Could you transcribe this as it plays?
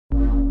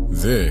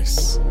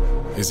This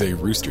is a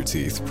Rooster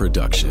Teeth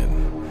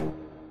production.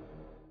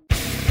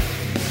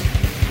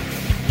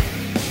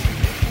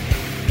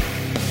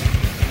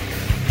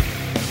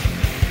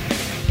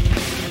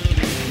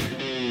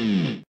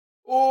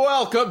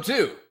 Welcome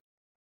to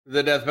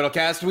the Death Metal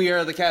Cast. We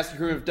are the cast and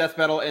crew of Death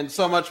Metal and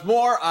so much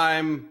more.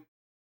 I'm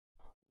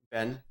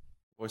Ben,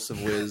 voice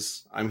of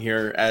Wiz. I'm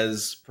here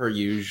as per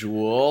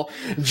usual,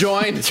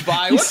 joined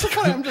by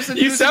I'm just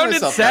you sounded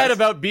myself, sad guys.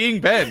 about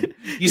being Ben.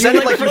 You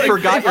sounded like you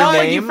forgot your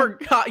name.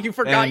 You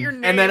forgot your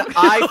name. And then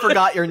I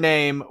forgot your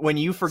name when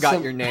you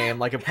forgot your name.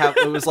 Like it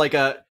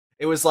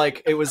was like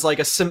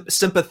a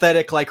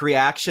sympathetic like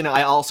reaction.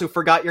 I also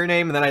forgot your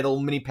name, and then I had a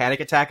little mini panic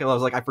attack, and I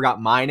was like, I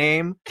forgot my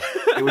name.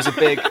 It was a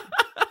big.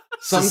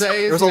 Some days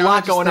there was a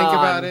lot going on. Think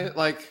about it,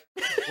 like,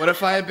 what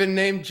if I had been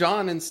named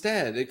John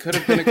instead? It could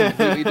have been a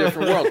completely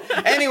different world.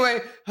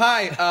 Anyway,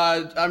 hi.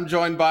 I'm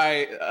joined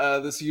by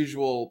this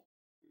usual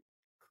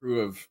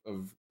crew of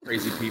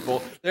crazy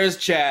people. There's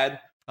Chad.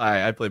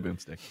 Hi, I play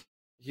Boomstick.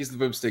 He's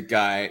the Boomstick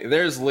guy.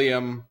 There's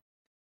Liam.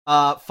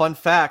 Fun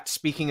fact,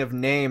 speaking of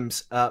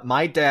names,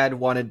 my dad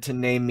wanted to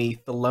name me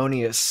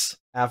Thelonious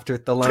after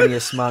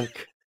Thelonious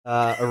Monk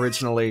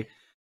originally.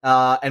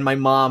 And my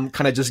mom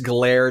kind of just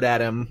glared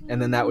at him,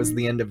 and then that was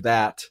the end of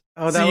that.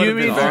 Oh, that so you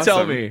mean to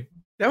tell me?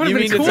 That would have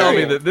been cool. You mean to tell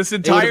me that this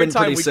entire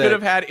time we could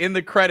have had in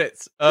the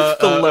credits of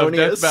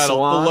Death Battle,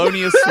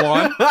 Thelonious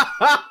Swan?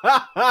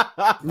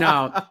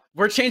 No,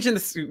 we're changing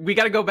this. We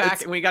got to go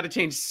back and we got to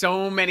change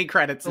so many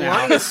credits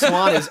now. Thelonious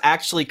Swan is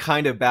actually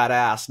kind of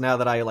badass now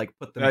that I like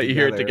put them together. You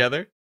hear it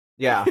together?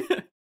 Yeah.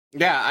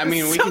 Yeah, I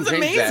mean, we can change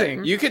amazing.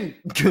 that.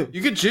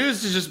 You can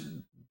choose to just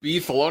be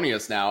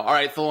Thelonious now. All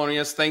right,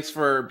 Thelonious, thanks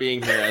for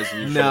being here as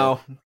usual. No,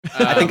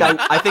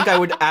 I think I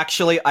would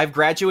actually. I've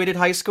graduated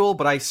high school,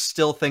 but I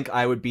still think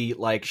I would be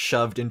like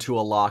shoved into a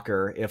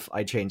locker if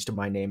I changed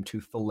my name to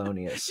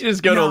Thelonious. You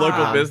just go to a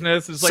local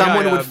business. It's like,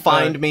 someone would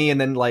find me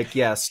and then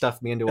stuff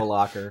me into a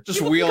locker.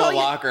 Just wheel a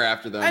locker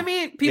after them. I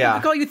mean, people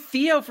could call you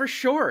Theo for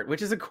short,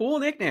 which is a cool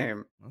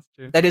nickname. That's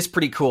true. That is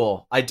pretty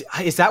cool.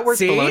 Is that where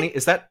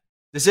Thelonious?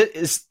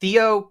 Is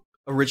Theo?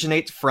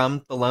 Originate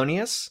from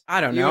Thelonious?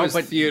 I don't know,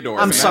 but Theodore.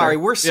 I'm sorry,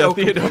 we're so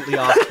completely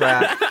off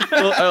track.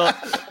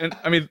 And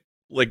I mean,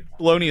 like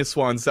Thelonious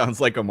Swan sounds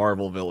like a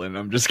Marvel villain.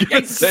 I'm just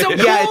gonna say, so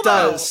yeah, it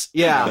does.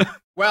 Yeah.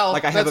 Well,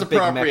 like I that's have a big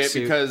appropriate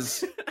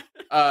because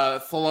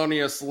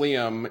Thelonious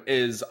Liam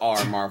is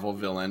our Marvel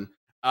villain.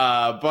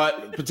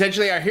 But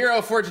potentially our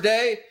hero for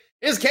today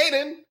is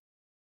Caden.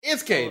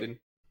 It's Caden.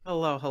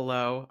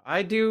 Hello.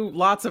 I do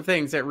lots of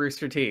things at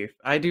Rooster Teeth.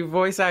 I do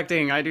voice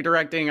acting, I do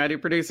directing, I do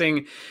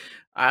producing.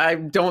 I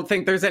don't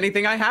think there's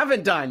anything I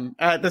haven't done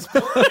at this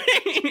point.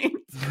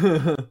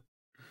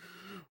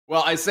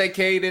 Well, I say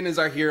Caden is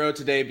our hero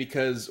today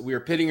because we are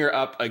pitting her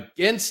up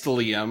against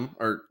Thelonious,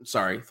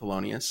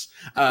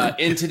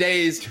 in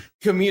today's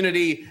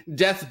community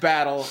death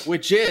battle,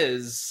 which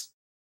is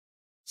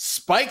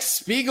Spike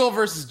Spiegel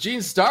versus Gene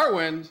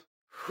Starwind.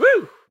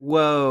 Woo!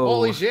 Whoa.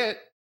 Holy shit.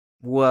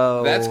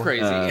 Whoa. That's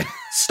crazy.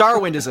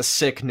 Starwind is a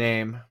sick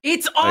name.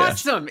 It's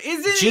awesome.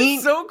 Isn't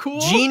it so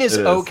cool? Gene is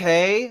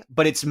okay,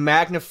 but it's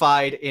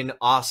magnified in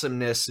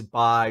awesomeness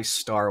by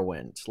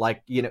Starwind.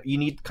 Like, you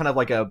need kind of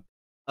like a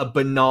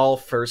banal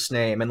first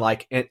name and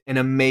like an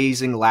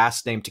amazing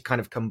last name to kind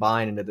of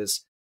combine into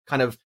this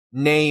kind of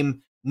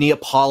name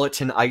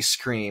Neapolitan ice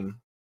cream.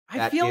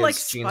 I feel like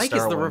Spike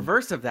is the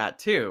reverse of that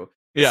too.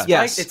 Yeah.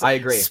 Yes, I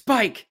agree.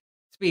 Spike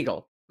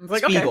Spiegel.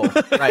 Like, Spiegel,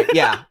 okay. right?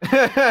 Yeah,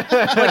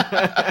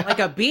 like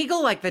a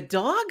beagle, like the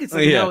dog. It's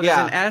like, there's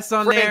an S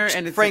on there,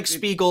 and it's Frank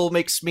Spiegel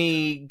gives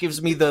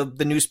me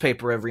the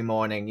newspaper every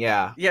morning.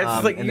 Yeah,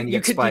 It's like and then you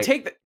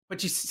take the,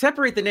 but you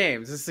separate the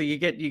names, so you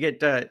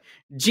get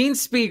Gene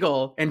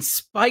Spiegel and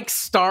Spike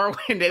Starwind.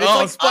 And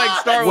it's Spike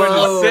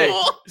Starwind is sick.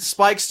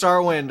 Spike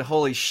Starwind,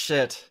 holy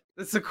shit!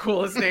 That's the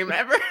coolest name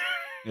ever.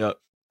 Yep.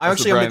 I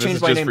actually Brian, have to change this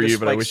is my just name for to you,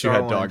 Spike but I wish you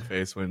had Starwind. dog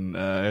face when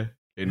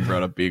Aiden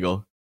brought up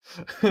Beagle.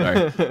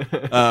 Sorry.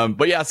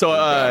 But yeah,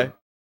 so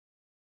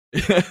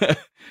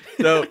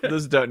so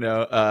those who don't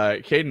know,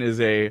 Caden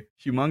is a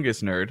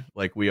humongous nerd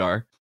like we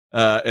are,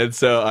 and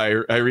so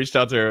I reached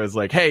out to her. I was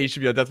like, hey, you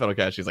should be on Death Metal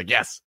Cast. She's like,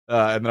 yes.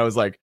 And then I was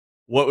like,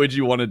 what would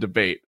you want to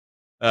debate?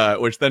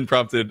 Which then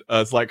prompted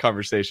slight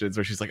conversations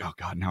where she's like, oh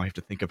god, now I have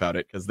to think about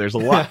it because there's a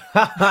lot.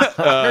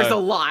 There's a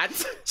lot.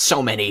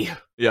 So many.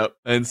 Yep.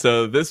 And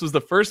so this was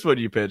the first one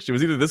you pitched. It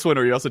was either this one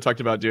or you also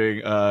talked about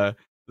doing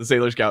the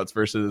Sailor Scouts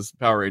versus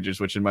Power Rangers,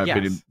 which in my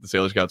opinion, the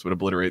Sailor Scouts would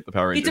obliterate the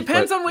Power Rangers. It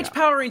depends on which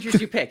Power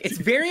Rangers you pick. It's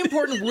very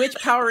important which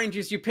Power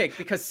Rangers you pick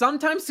because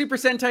sometimes Super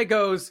Sentai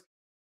goes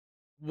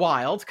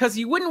wild because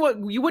you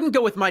wouldn't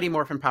go with Mighty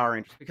Morphin Power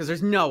Rangers because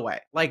there's no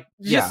way. Like,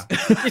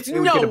 it's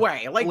no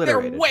way. Like,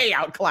 they're way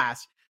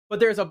outclassed. But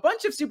there's a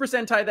bunch of Super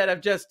Sentai that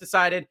have just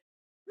decided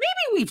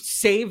maybe we've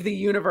saved the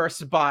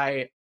universe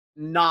by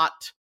not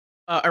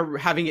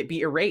having it be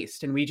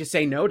erased, and we just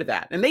say no to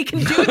that. And they can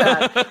do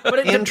that, but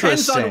it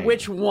depends on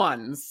which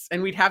ones,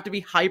 and we'd have to be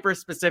hyper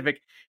specific.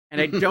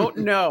 And I don't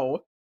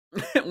know.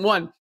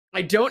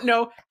 I don't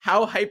know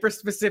how hyper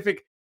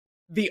specific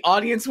the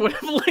audience would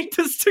have liked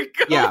us to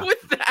go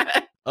with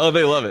that. Oh,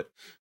 they love it.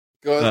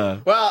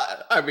 Well,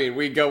 I mean,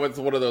 we go with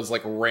one of those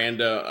like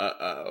random,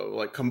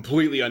 like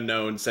completely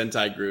unknown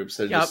Sentai groups.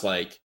 They're just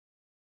like,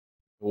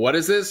 what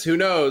is this? Who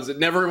knows? It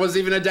never was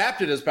even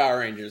adapted as Power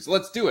Rangers.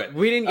 Let's do it.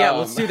 We didn't. Yeah,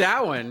 let's do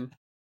that one.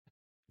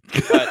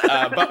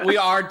 But we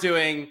are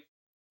doing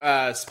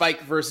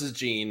Spike versus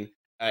Gene,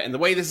 and the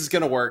way this is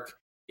going to work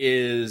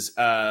is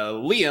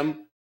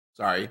Thelonious,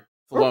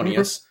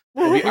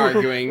 will be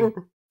arguing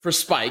for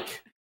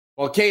Spike,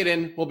 while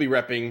Caden will be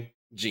repping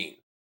Gene.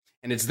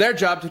 And it's their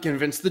job to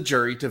convince the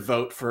jury to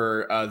vote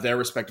for their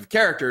respective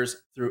characters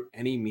through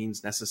any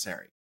means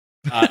necessary.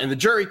 And the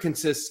jury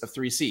consists of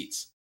 3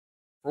 seats.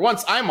 For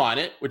once, I'm on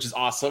it, which is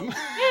awesome.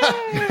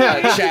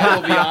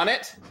 Chad will be on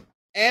it.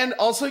 And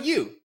also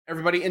you,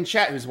 everybody in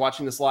chat who's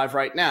watching this live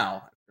right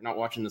now. If you're not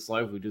watching this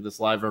live, we do this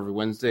live every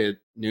Wednesday at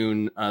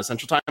noon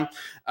Central Time.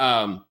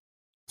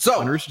 So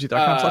on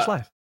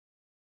roosterteeth.com/live.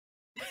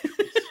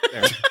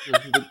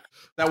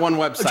 That one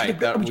website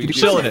that we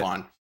chilling it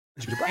on.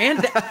 and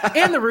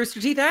the Rooster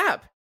Teeth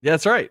app. Yeah,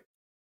 that's right.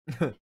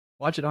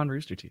 Watch it on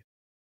Rooster Teeth.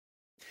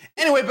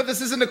 Anyway, but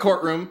this isn't a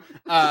courtroom.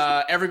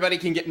 Everybody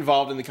can get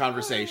involved in the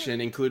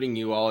conversation, including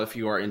you all. If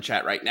you are in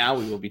chat right now,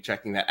 we will be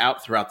checking that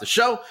out throughout the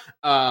show.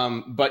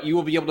 But you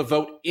will be able to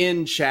vote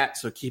in chat,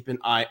 so keep an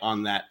eye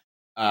on that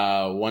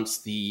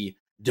once the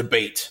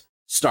debate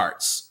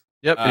starts.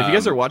 Yep. And if you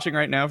guys are watching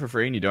right now for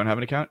free and you don't have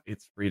an account,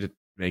 it's free to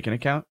make an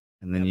account,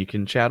 and then you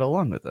can chat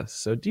along with us.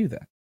 So do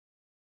that.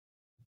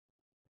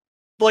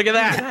 Look at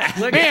that.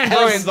 Look Man,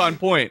 Brian's on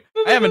point.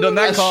 I haven't done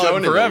that As call shown in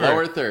in the forever.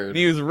 lower third. And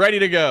he was ready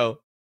to go.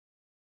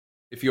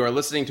 If you are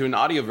listening to an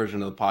audio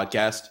version of the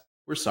podcast,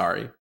 we're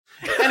sorry.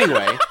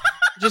 Anyway,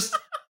 just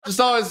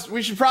always,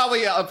 we should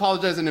probably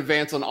apologize in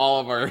advance on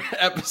all of our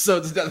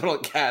episodes of Death Metal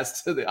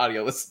Cast to the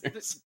audio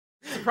listeners.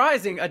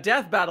 Surprising, a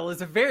death battle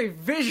is a very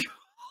visual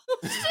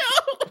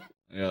show.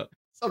 Yeah.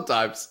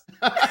 Sometimes.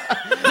 All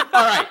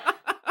right,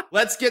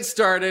 let's get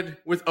started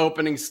with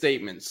opening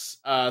statements.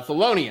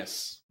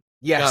 Thelonious.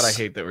 Yes. God, I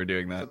hate that we're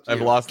doing that. Up to I've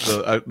you. lost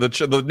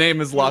the name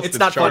has lost It's its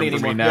not charm funny for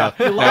me anymore. now.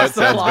 Yeah. You Now it lost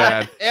the sounds plot.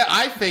 bad.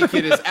 I think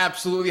it is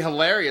absolutely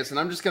hilarious, and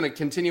I'm just going to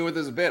continue with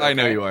this bit. I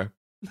know okay? you are.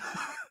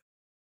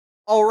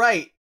 All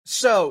right.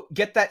 So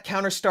get that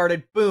counter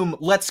started. Boom.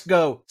 Let's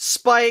go.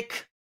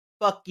 Spike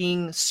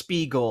fucking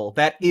Spiegel.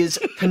 That is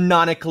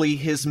canonically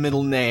his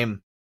middle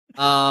name.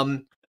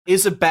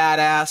 Is a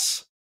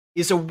badass.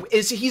 He's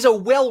a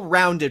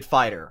well-rounded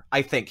fighter.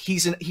 I think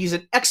he's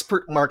an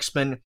expert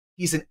marksman.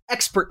 He's an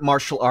expert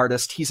martial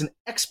artist. He's an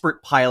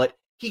expert pilot.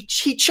 He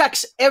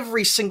checks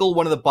every single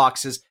one of the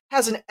boxes.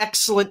 Has an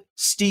excellent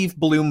Steve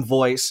Bloom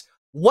voice.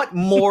 What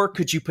more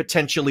could you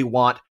potentially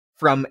want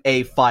from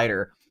a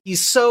fighter?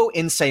 He's so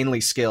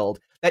insanely skilled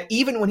that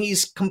even when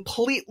he's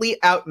completely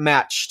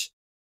outmatched,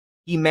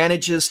 he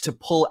manages to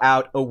pull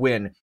out a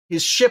win.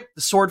 His ship,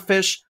 the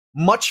Swordfish,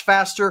 much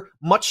faster,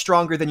 much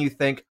stronger than you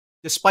think.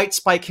 Despite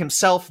Spike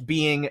himself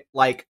being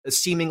like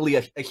seemingly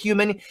a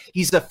human,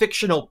 he's a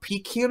fictional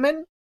peak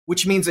human,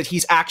 which means that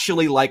he's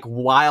actually like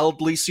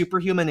wildly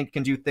superhuman and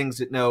can do things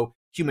that no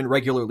human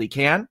regularly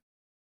can.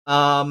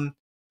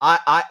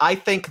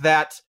 I think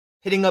that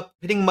hitting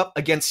him up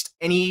against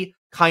any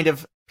kind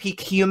of peak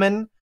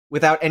human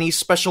without any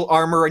special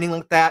armor or anything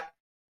like that,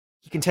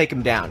 he can take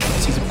him down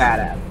because he's a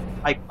badass.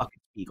 Spike fucking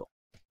Spiegel.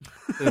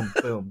 Boom,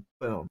 boom,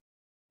 boom.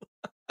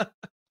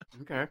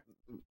 Okay.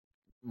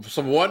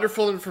 Some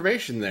wonderful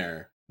information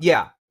there.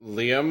 Yeah.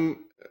 Liam,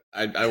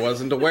 I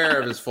wasn't aware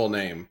of his full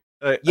name.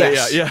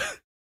 Yes. Yeah.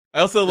 I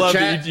also love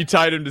chat- that you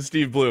tied him to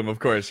Steve Bloom, of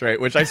course, right?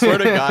 Which I swear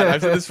to God,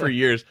 I've said this for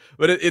years,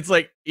 but it's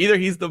like either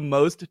he's the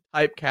most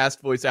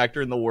typecast voice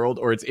actor in the world,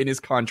 or it's in his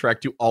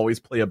contract to always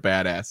play a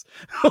badass.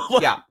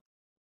 Yeah.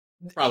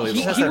 Probably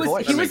He, the he latter.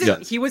 was That makes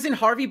sense. he was in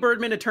Harvey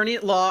Birdman, Attorney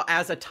at Law,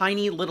 as a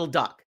tiny little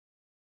duck.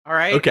 All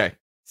right. Okay.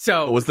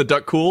 So Was the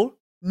duck cool?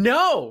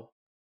 no,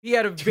 he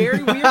had a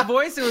very weird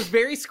voice. It was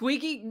very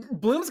squeaky.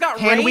 Bloom's got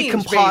Can range, we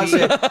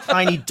composite baby.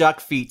 tiny duck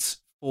feet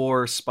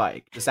for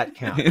Spike? Does that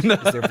count?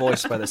 Because they're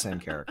voiced by the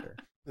same character.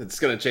 It's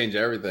going to change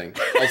everything.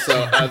 Also,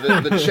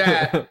 the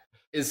chat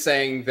is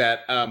saying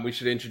that we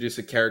should introduce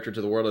a character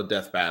to the world of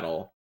Death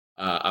Battle,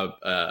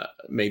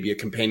 maybe a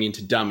companion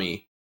to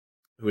Dummy,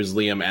 who is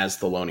Liam as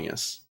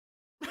Thelonious.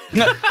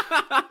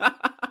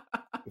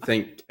 I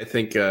think that's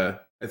going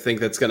to We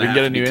can have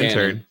get to a new be canon.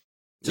 intern.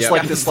 Just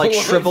like this like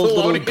shriveled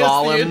little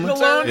golem.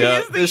 Thelonious Yeah.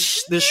 is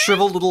the This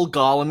shriveled little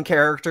golem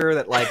character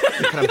that like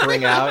you kind of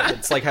bring out.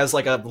 It's like has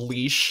like a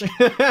leash.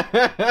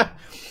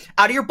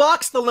 Out of your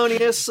box,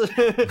 Thelonious.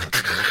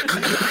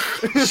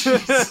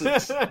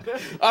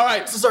 All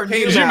right, This is our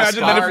new Could you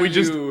imagine that if Are we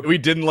just you- we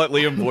didn't let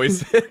Liam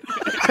voice it?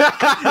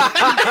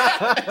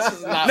 This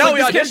is not- No, we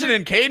auditioned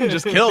and Caden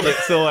just killed it.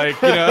 So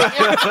like, you know.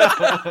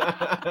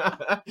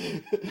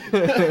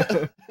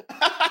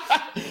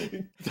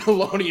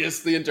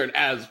 Thelonious, the intern,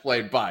 as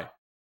played by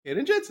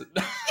Caden Jensen.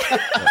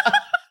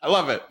 I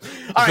love it.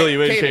 All Until right,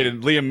 you in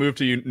Caden. Caden. Liam moved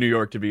to New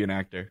York to be an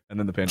actor, and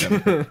then the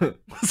pandemic.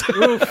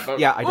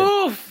 Yeah, I did.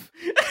 Oof.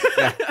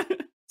 Yeah.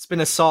 been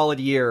a solid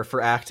year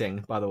for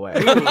acting, by the way.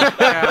 I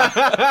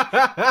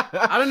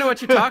don't know what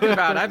you're talking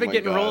about. I've been my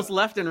getting God. roles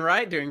left and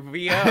right doing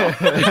VO.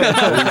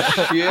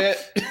 Oh, shit.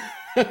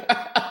 All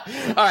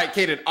right,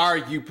 Kaden, are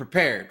you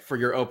prepared for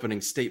your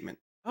opening statement?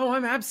 Oh,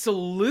 I'm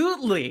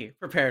absolutely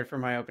prepared for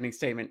my opening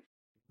statement.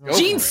 Go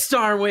Gene for it.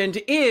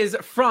 Starwind is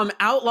from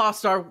Outlaw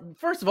Star.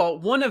 First of all,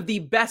 one of the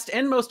best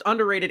and most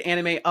underrated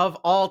anime of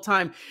all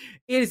time.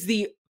 It is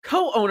the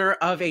co-owner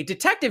of a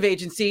detective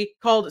agency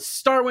called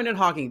Starwind and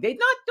Hawking. They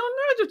don't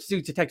just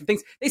do detective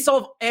things. They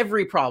solve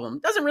every problem.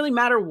 Doesn't really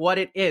matter what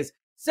it is.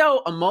 So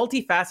a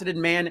multifaceted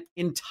man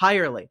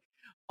entirely.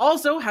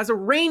 Also has a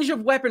range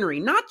of weaponry,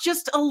 not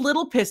just a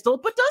little pistol,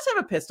 but does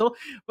have a pistol,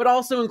 but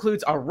also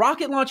includes a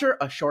rocket launcher,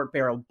 a short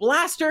barrel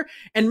blaster,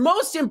 and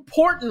most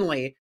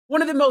importantly,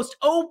 one of the most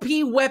OP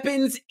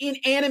weapons in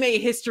anime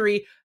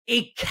history,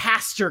 a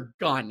caster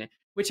gun,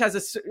 which has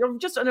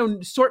just an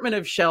assortment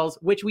of shells,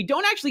 which we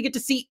don't actually get to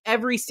see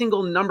every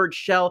single numbered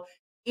shell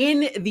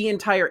in the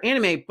entire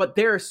anime, but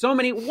there are so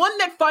many. One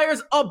that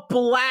fires a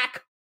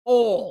black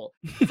hole.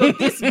 So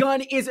this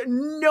gun is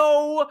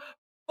no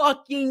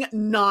fucking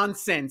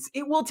nonsense.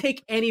 It will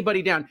take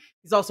anybody down.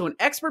 He's also an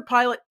expert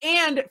pilot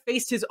and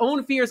faced his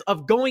own fears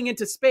of going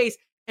into space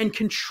and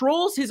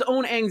controls his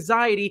own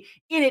anxiety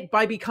in it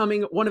by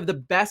becoming one of the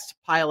best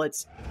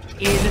pilots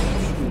in.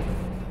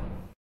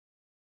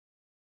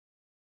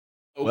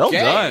 Well Okay.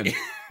 done.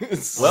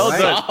 Well All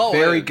right. done. Solid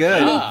Very good.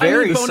 job.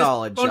 Very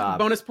solid job.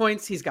 Bonus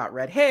points. He's got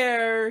red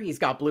hair. He's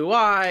got blue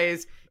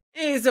eyes.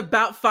 He's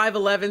about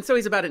 5'11", so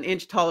he's about an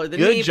inch taller than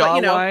me. Good But,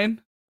 you know, jawline.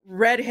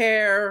 red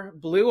hair,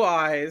 blue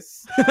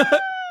eyes.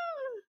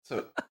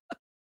 So,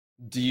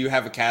 do you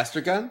have a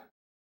caster gun?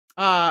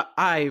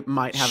 I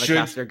might have Should- a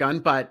caster gun,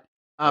 but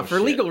Oh, for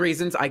shit. legal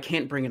reasons, I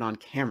can't bring it on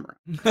camera.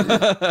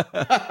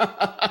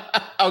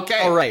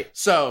 Okay. All right.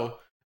 So,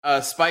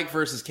 Spike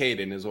versus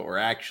Kaden is what we're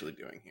actually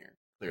doing here.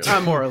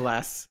 Clearly. More or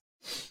less.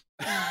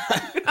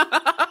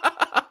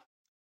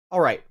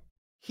 All right.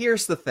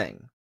 Here's the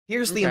thing.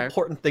 Here's the Okay.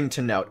 important thing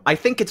to note. I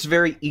think it's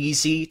very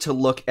easy to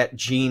look at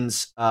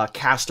Gene's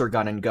caster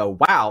gun and go,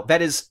 wow,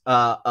 that is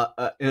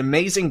an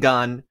amazing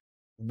gun,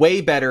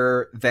 way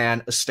better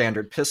than a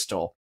standard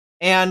pistol.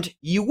 And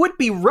you would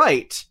be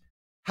right.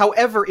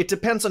 However, it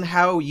depends on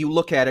how you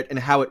look at it and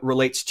how it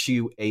relates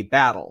to a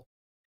battle.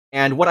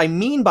 And what I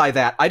mean by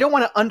that, I don't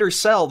want to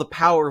undersell the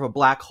power of a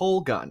black hole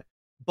gun,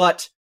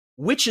 but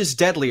which is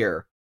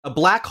deadlier, a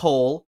black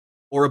hole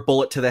or a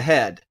bullet to the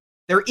head?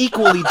 They're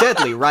equally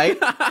deadly, right?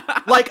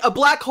 Like, a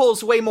black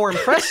hole's way more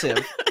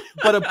impressive,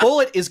 but a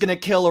bullet is going to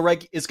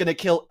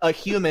kill a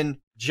human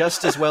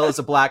just as well as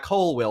a black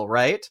hole will,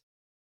 right?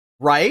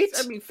 Right?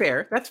 I mean,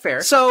 fair. That's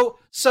fair. So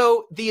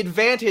the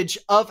advantage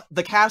of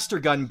the caster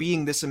gun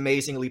being this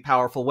amazingly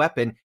powerful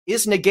weapon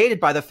is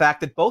negated by the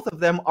fact that both of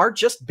them are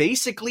just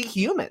basically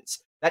humans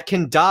that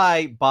can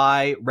die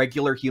by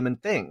regular human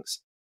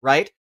things,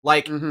 right?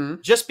 Like,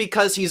 Mhm. just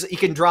because he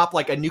can drop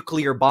like a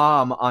nuclear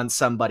bomb on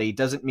somebody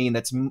doesn't mean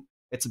it's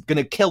going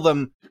to kill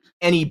them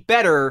any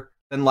better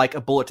than like a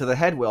bullet to the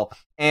head will.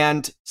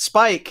 And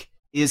Spike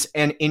is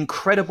an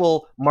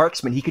incredible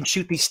marksman. He can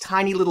shoot these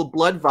tiny little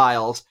blood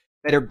vials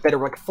that are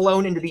like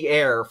flown into the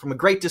air from a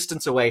great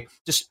distance away.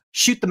 Just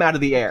shoot them out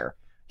of the air.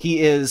 He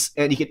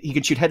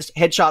can shoot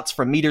headshots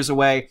from meters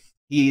away.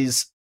 He'd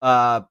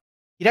have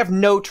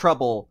no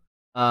trouble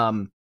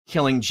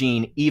killing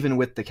Gene even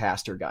with the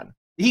caster gun.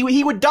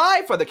 He would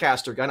die for the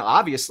caster gun.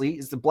 Obviously,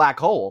 is the black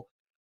hole,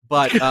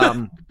 but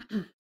Yeah,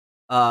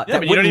 that but you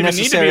don't wouldn't even need to be a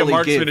necessarily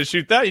marksman give- to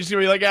shoot that. You just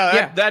gonna be like,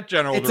 Yeah. that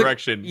general It's a-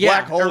 direction.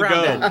 yeah, Black hole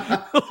around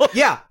go.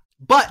 Yeah,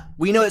 but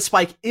we know that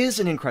Spike is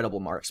an incredible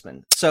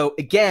marksman. So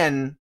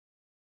again,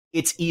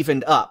 it's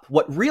evened up.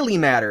 What really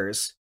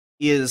matters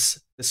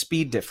is the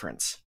speed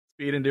difference.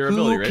 Speed and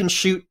durability, Who right? can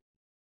shoot?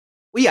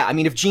 Well, yeah, I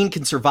mean, if Gene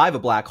can survive a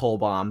black hole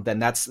bomb, then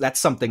that's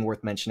something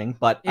worth mentioning.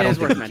 But I It don't is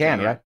think worth he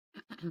can, mentioning,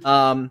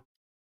 right?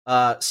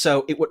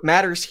 So what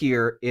matters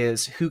here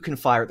is who can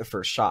fire the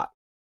first shot,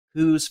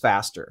 who's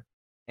faster,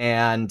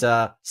 and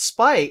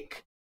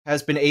Spike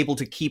has been able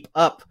to keep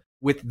up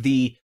with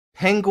the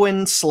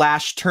Penguin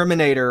 /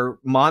 Terminator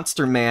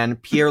monster man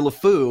Pierre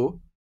LeFou,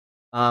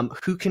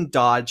 who can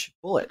dodge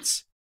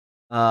bullets.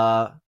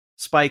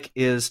 Spike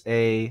is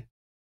a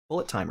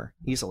bullet timer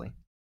easily.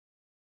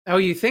 Oh,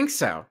 you think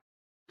so?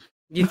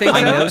 You think so?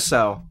 I know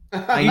so.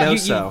 I know you,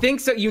 so. You think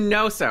so? You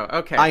know so.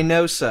 Okay. I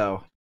know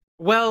so.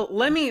 Well,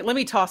 let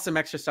me toss some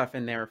extra stuff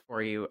in there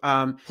for you.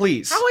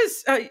 Please. How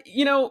is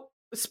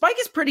Spike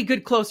is pretty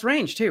good close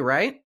range too,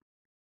 right?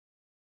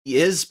 He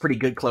is pretty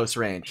good close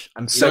range.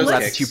 I'm so Those glad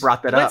kicks. that you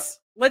brought that up.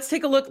 Let's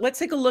take a look. Let's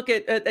take a look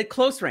at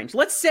close range.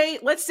 Let's say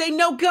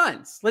no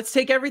guns. Let's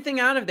take everything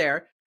out of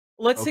there.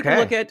 Let's take a Okay.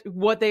 look at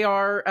what they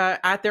are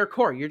at their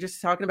core. You're just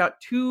talking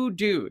about two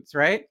dudes,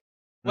 right?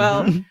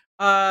 Well, Mhm.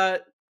 I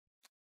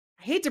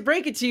hate to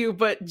break it to you,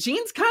 but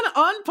Gene's kind of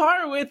on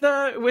par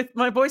with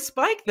my boy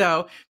Spike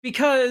though,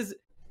 because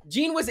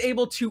Gene was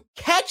able to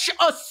catch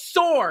a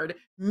sword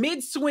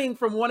mid-swing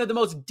from one of the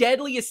most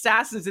deadly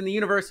assassins in the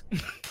universe,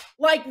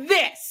 like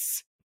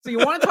this. So you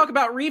want to talk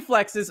about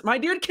reflexes? My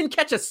dude can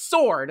catch a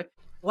sword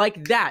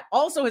like that.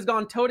 Also has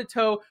gone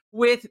toe-to-toe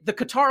with the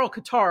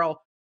Katarl,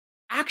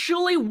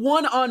 actually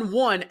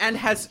one-on-one, and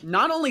has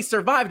not only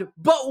survived,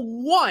 but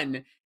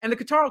won. And the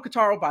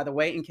Katarl, by the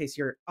way, in case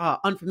you're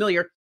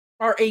unfamiliar,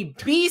 are a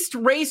beast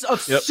race of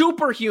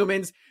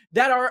superhumans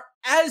that are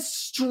as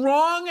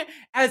strong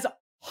as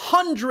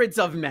hundreds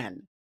of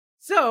men.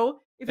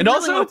 So, if and you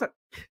also really want to,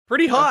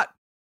 pretty hot.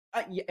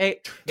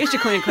 Asia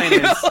Clan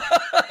is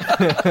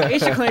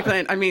Asia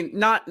Clan. I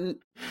mean,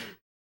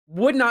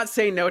 would not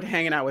say no to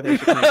hanging out with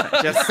Asia Clan.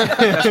 Just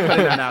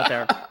putting that out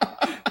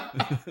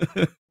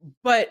there.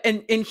 But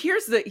and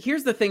here's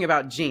the thing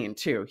about Gene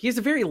too. He's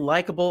a very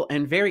likable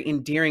and very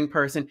endearing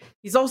person.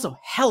 He's also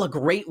hella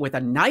great with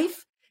a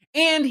knife,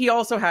 and he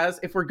also has,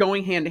 if we're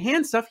going hand to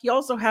hand stuff, he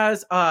also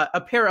has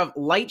a pair of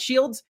light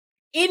shields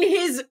in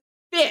his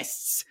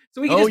fists.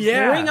 So he can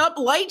bring up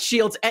light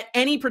shields at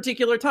any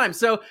particular time.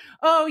 So,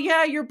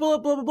 your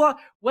bullet, blah, blah, blah.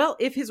 Well,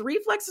 if his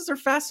reflexes are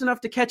fast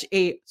enough to catch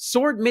a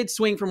sword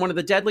mid-swing from one of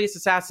the deadliest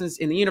assassins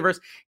in the universe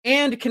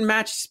and can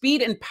match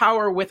speed and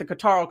power with a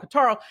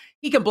Katarl,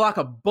 he can block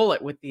a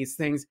bullet with these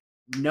things.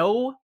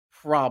 No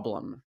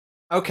problem.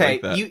 Okay,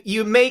 Like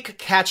you make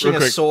catching a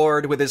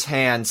sword with his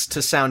hands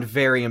to sound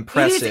very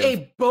impressive. It is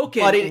a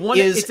boken. But it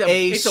is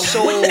a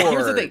sword.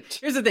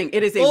 Here's the thing.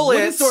 It is a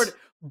wooden sword.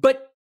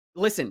 But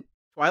listen,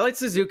 Twilight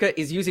Suzuka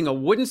is using a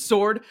wooden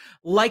sword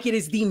like it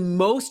is the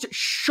most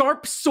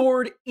sharp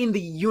sword in the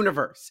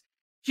universe.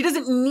 She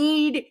doesn't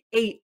need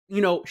a,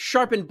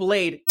 sharpened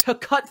blade to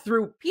cut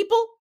through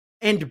people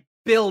and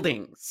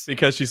buildings.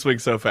 Because she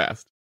swings so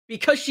fast.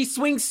 Because she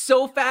swings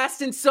so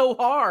fast and so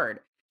hard.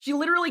 She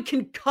literally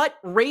can cut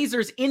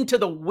razors into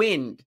the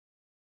wind.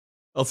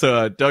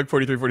 Also,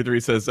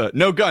 Doug4343 says,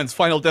 no guns,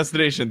 Final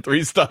Destination,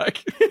 3 stock.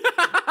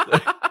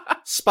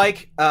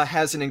 Spike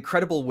has an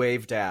incredible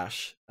wave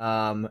dash,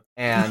 and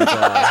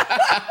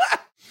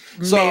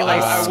So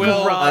I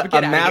will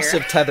a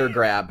massive tether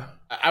grab.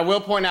 I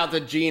will point out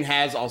that Gene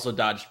has also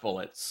dodged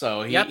bullets,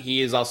 so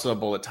he is also a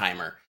bullet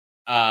timer.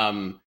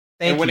 Thank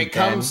and when you, it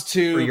comes Ben,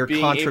 to for your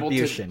being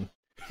contribution.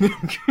 You're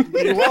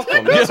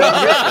welcome. That's what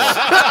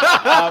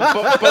I'm here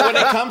for. But when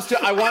it comes to,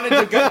 I wanted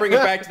to bring it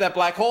back to that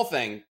black hole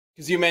thing,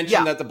 because you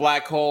mentioned that the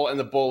black hole and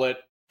the bullet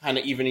kind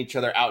of even each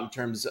other out in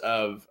terms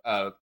of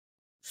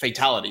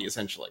fatality,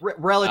 essentially.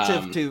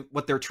 Relative to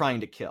what they're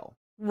trying to kill.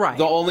 Right.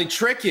 The only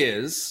trick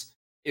is,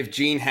 if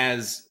Gene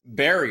has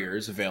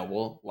barriers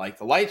available, like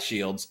the light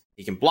shields,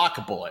 he can block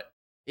a bullet.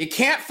 He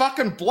can't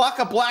fucking block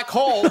a black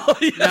hole.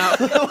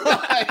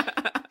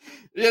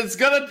 It's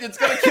gonna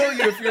kill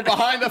you if you're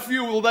behind a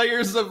few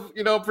layers of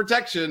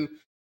protection.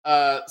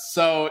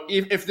 So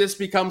if this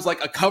becomes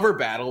like a cover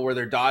battle where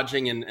they're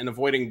dodging and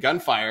avoiding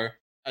gunfire,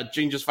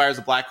 Gene just fires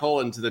a black hole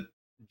into the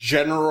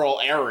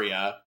general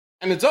area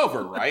and it's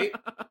over, right?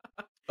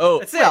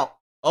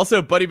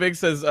 Also, Buddy Big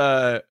says,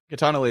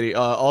 Katana Lady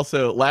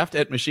also laughed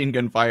at machine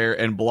gun fire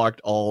and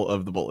blocked all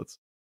of the bullets.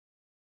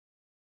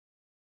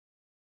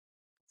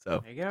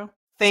 So there you go.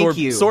 Thank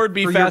you sword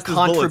be for fast your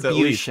as bullets,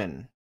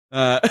 contribution.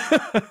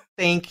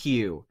 Thank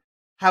you.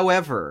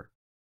 However,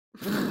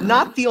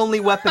 not the only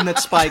weapon that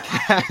Spike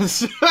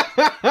has.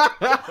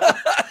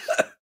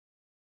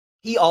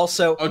 He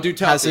also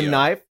has a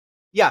knife.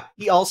 Yeah,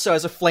 he also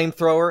has a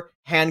flamethrower,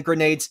 hand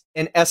grenades,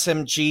 an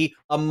SMG,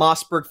 a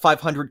Mossberg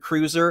 500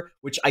 Cruiser,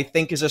 which I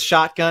think is a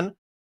shotgun.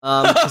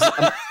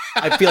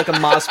 I feel like a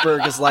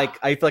Mossberg is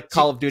I feel like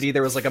Call of Duty,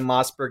 there was like a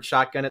Mossberg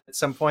shotgun at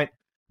some point.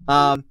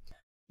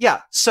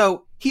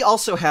 So he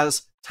also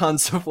has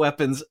tons of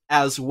weapons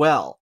as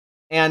well.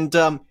 And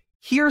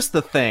here's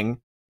the thing.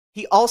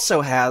 He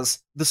also has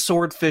the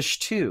Swordfish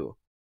 2,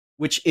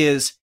 which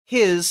is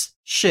his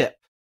ship.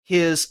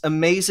 His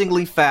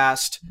amazingly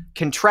fast,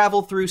 can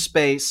travel through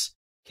space,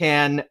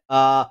 can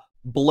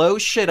blow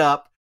shit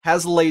up,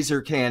 has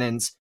laser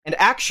cannons, and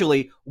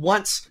actually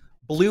once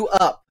blew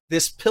up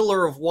this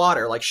pillar of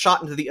water,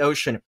 shot into the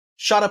ocean,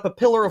 shot up a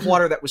pillar of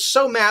water that was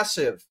so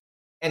massive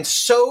and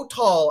so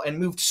tall and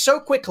moved so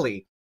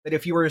quickly that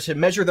if you were to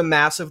measure the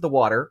mass of the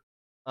water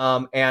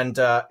and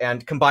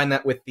combine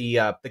that with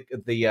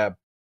the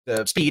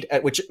speed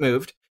at which it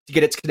moved to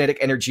get its kinetic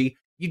energy,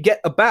 you'd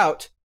get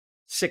about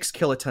 6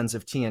 kilotons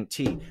of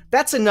TNT.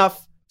 That's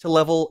enough to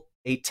level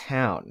a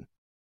town.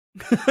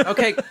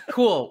 Okay,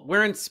 cool.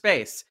 We're in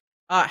space.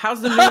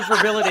 How's the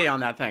maneuverability on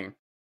that thing?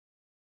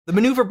 The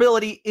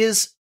maneuverability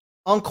is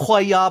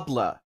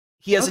incroyable.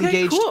 He has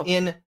engaged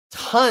in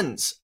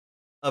tons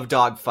of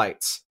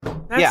dogfights.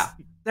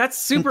 That's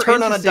super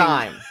turn on a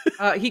dime.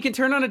 He can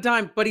turn on a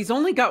dime, but he's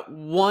only got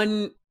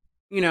one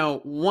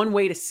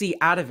way to see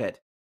out of it.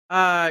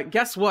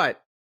 Guess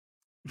what?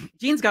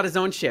 Gene's got his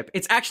own ship.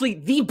 It's actually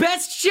the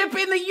best ship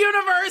in the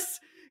universe!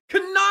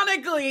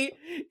 Canonically,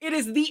 it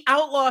is the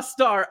Outlaw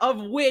Star,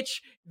 of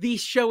which the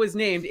show is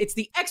named. It's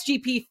the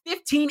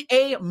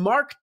XGP-15A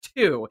Mark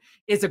II.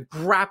 It's a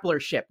grappler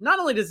ship. Not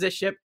only does this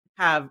ship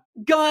have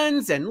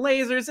guns and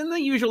lasers and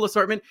the usual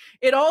assortment,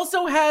 it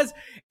also has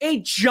a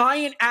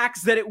giant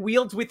axe that it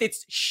wields with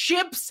its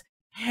ship's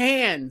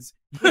hands,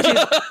 which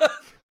is...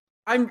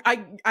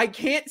 I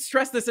can't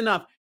stress this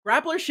enough.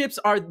 Grappler ships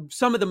are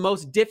some of the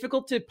most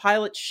difficult to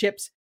pilot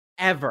ships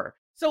ever.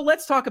 So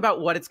let's talk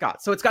about what it's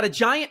got. So it's got a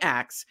giant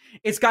axe.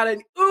 It's got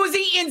an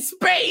Uzi in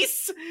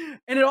space.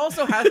 And it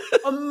also has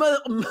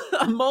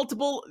a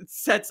multiple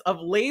sets of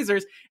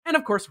lasers and,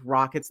 of course,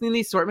 rockets and the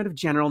assortment of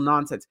general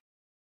nonsense.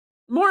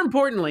 More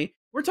importantly,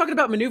 we're talking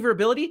about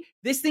maneuverability.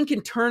 This thing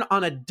can turn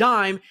on a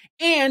dime,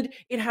 and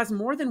it has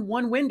more than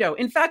one window.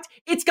 In fact,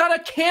 it's got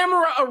a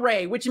camera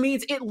array, which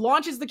means it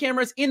launches the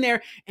cameras in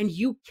there, and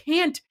you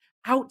can't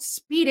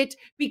outspeed it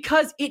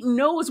because it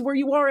knows where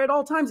you are at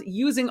all times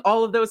using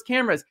all of those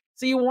cameras.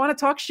 So you want to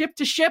talk ship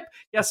to ship?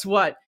 Guess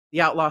what?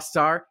 The Outlaw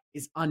Star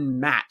is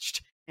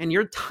unmatched, and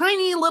your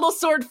tiny little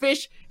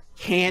swordfish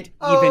can't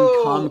even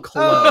come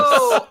close.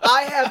 Oh,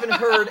 I haven't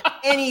heard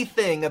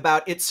anything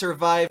about it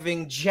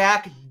surviving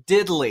Jack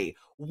Diddley.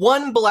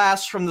 One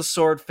blast from the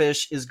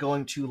swordfish is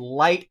going to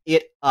light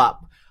it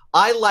up.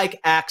 I like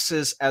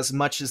axes as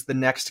much as the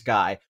next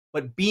guy,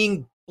 but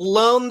being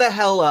blown the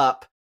hell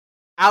up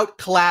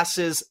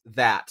outclasses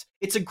that.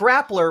 It's a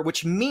grappler,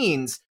 which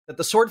means that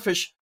the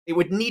swordfish, it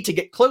would need to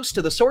get close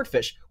to the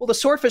swordfish. Well, the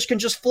swordfish can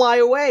just fly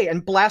away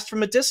and blast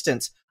from a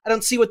distance. I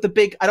don't see what the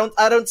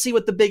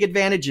big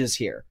advantage is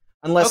here.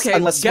 Unless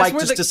Spike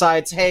just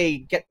decides,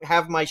 hey,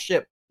 have my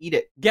ship, eat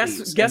it.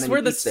 Guess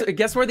where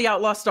the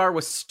Outlaw Star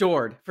was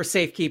stored for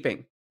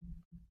safekeeping.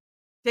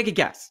 Take a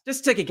guess.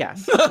 Just take a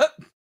guess.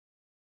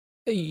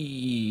 Hey,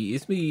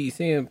 it's me,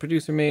 Sam,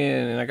 producer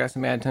man, and I got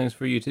some ad times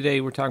for you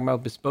today. We're talking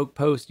about Bespoke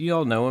Post. You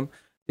all know them.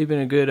 They've been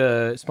a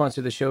good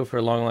sponsor of the show for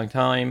a long, long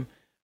time.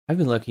 I've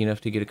been lucky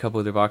enough to get a couple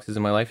of their boxes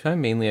in my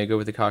lifetime. Mainly, I go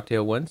with the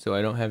cocktail one, so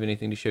I don't have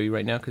anything to show you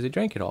right now because I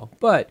drank it all.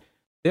 But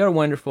they are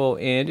wonderful,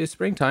 and it's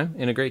springtime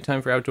and a great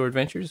time for outdoor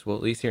adventures. Well,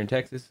 at least here in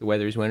Texas, the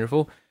weather is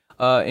wonderful.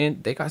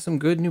 And they got some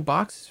good new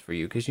boxes for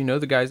you because you know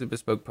the guys at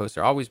Bespoke Post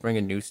are always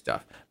bringing new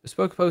stuff.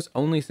 Bespoke Post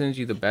only sends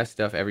you the best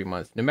stuff every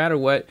month. No matter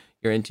what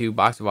you're into,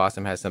 Box of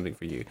Awesome has something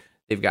for you.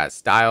 They've got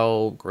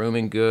style,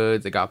 grooming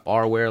goods. They got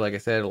barware, like I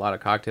said, a lot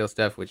of cocktail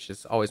stuff, which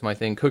is always my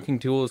thing. Cooking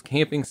tools,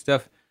 camping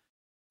stuff.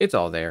 It's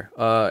all there.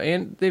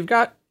 And they've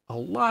got a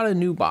lot of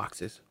new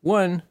boxes.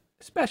 One,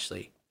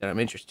 especially, that I'm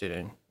interested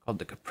in, called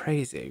the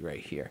Caprese right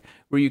here,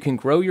 where you can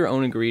grow your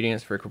own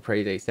ingredients for a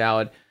Caprese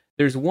salad.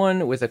 There's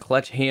one with a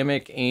clutch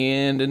hammock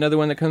and another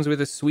one that comes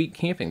with a sweet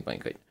camping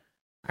blanket.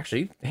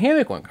 Actually, the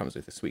hammock one comes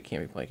with a sweet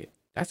camping blanket.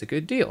 That's a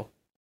good deal.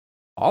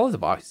 All of the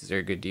boxes are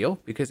a good deal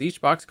because each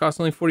box costs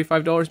only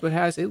 $45 but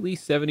has at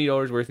least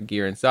 $70 worth of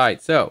gear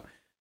inside. So,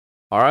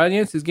 our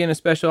audience is getting a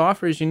special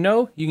offer. As you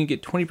know, you can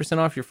get 20%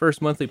 off your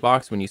first monthly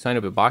box when you sign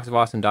up at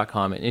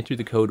boxofawesome.com and enter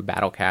the code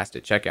BATTLECAST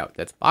at checkout.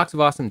 That's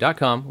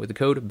boxofawesome.com with the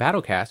code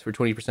BATTLECAST for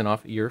 20%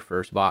 off your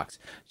first box.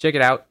 Check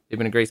it out. They've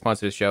been a great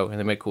sponsor of the show and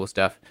they make cool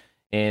stuff.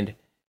 And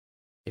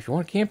if you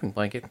want a camping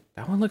blanket,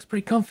 that one looks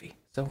pretty comfy.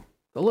 So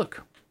go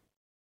look.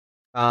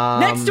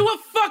 Next to a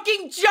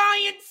fucking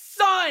giant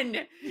sun!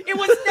 It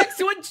was next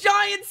to a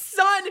giant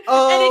sun! And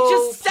it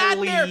just sat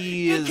there!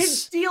 It can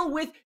deal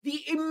with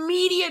the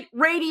immediate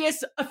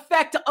radius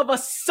effect of a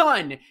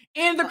sun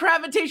and the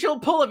gravitational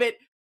pull of it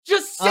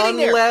just sitting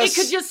there. It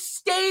could just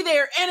stay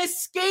there and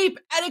escape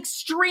at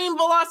extreme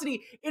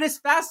velocity. It is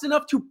fast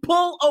enough to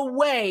pull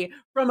away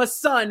from a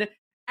sun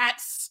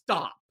at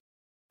stop.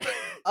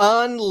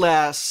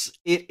 Unless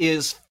it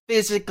is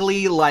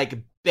physically like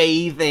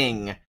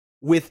bathing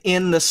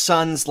within the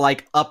sun's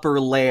like upper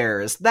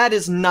layers.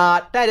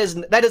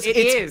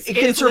 It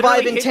can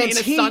survive intense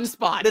heat.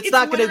 Sunspot. It's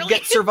not going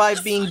to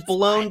survive being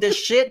blown to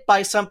shit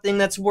by something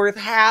that's worth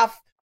half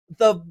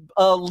the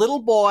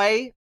Little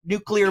Boy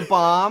nuclear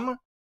bomb.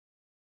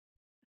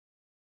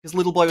 Because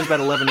Little Boy was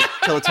about 11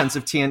 kilotons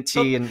of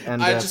TNT,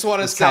 and I just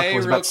want to say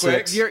real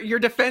quick, your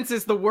defense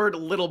is the word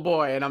 "little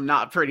boy," and I'm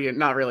not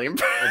really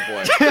impressed. Oh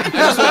boy. I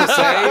just want to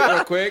say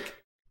real quick,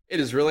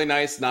 it is really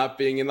nice not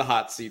being in the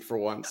hot seat for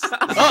once. Dude,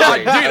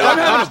 I'm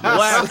having a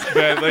blast,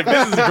 man. Like,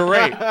 this is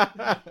great.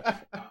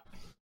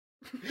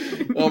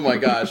 Oh my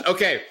gosh.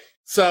 Okay,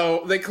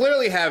 so they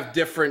clearly have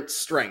different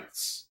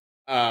strengths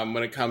when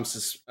it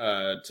comes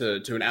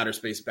to an outer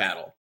space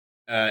battle.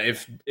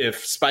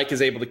 If Spike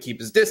is able to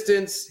keep his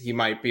distance, he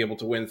might be able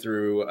to win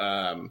through.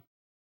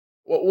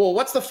 Well,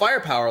 what's the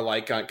firepower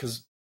like?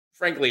 Because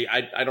frankly,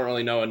 I don't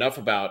really know enough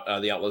about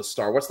the Outlaw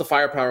Star. What's the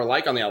firepower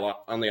like on the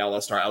Outlaw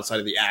Star outside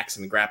of the axe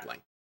and the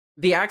grappling?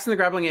 The axe and the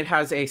grappling, it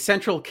has a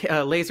central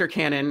laser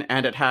cannon,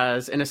 and it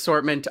has an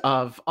assortment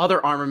of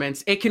other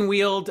armaments. It can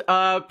wield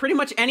pretty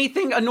much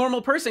anything a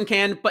normal person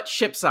can, but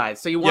ship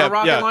size. So you want a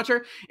rocket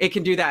launcher? It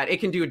can do that.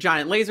 It can do a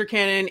giant laser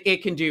cannon.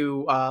 It can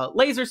do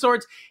laser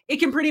swords. It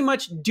can pretty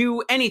much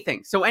do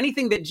anything. So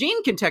anything that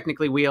Gene can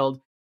technically wield,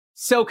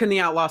 so can the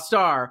Outlaw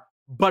Star,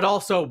 but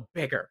also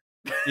bigger.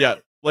 Yeah.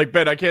 Like,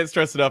 Ben, I can't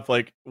stress enough,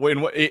 like,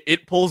 when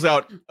it pulls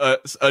out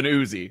an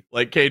Uzi,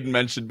 like Caden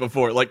mentioned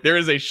before. Like, there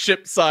is a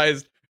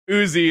ship-sized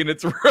Uzi and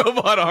its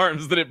robot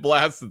arms that it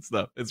blasts and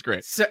stuff. It's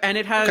great. So, and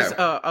it has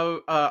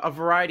a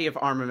variety of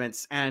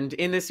armaments. And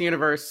in this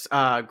universe,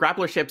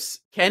 grappler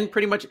ships can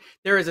pretty much...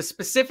 There is a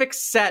specific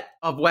set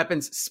of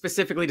weapons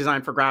specifically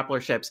designed for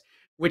grappler ships,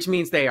 which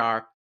means they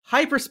are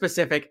hyper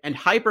specific and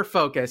hyper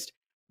focused,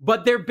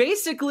 but they're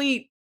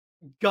basically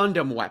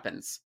Gundam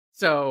weapons.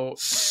 So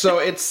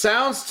it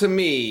sounds to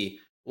me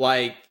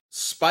like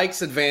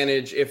Spike's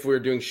advantage, if we're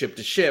doing ship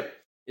to ship,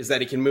 is that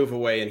he can move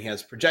away and he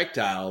has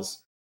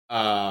projectiles.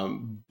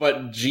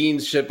 But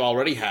Jean's ship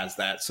already has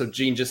that, so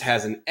Jean just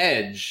has an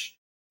edge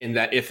in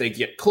that if they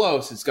get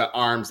close, it's got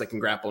arms that can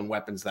grapple and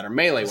weapons that are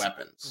melee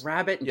weapons.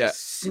 Grab it and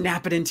just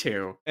snap it in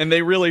two. And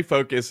they really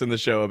focus in the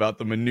show about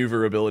the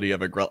maneuverability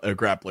of a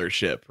grappler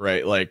ship,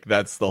 right? Like,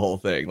 that's the whole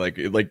thing. Like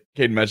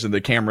Caden mentioned,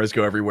 the cameras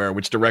go everywhere,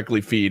 which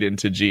directly feed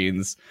into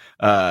Jean's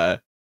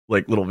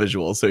like little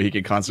visuals, so he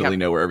can constantly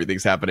know where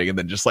everything's happening, and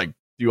then just like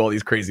do all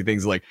these crazy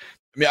things. Like,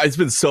 I mean, it's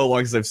been so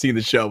long since I've seen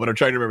the show, but I'm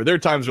trying to remember. There are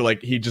times where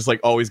like he just like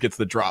always gets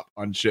the drop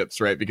on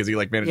ships, right? Because he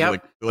like manages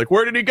like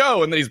where did he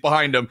go? And then he's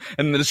behind him,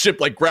 and then the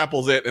ship like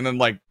grapples it, and then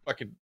like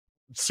fucking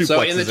suplexes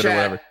so in the it chat, or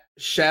whatever.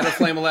 Shadow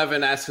Flame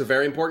 11 asks a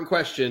very important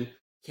question: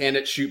 can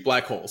it shoot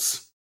black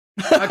holes?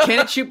 Can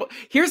it shoot?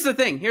 Here's the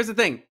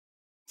thing.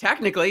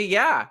 Technically,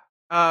 yeah.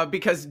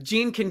 Because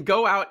Jean can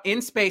go out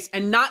in space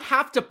and not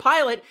have to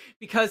pilot,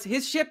 because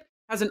his ship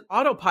has an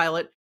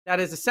autopilot that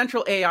is a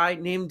central AI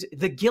named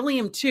the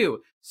Gilliam 2.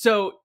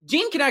 So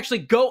Jean can actually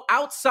go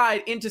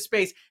outside into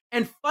space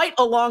and fight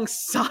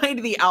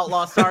alongside the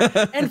Outlaw Star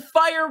and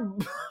fire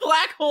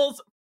black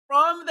holes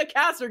from the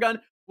caster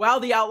gun while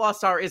the Outlaw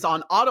Star is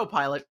on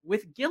autopilot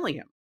with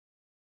Gilliam.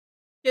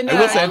 I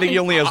will say, I think he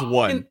only has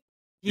one.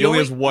 He only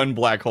has one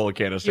black hole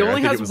canister. He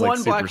only has one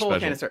like black hole special.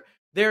 canister.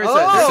 There's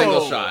a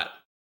single shot.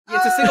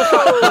 It's a single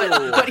shot,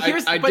 but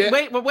here's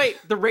wait.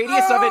 The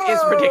radius of it is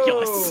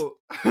ridiculous.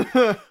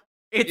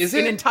 It's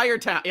an entire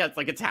town. Yeah, it's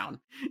like a town.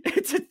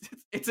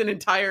 It's an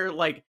entire,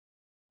 like,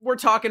 we're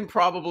talking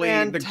probably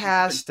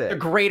the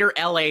greater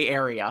LA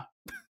area.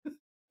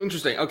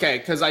 Interesting. Okay,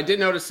 because I did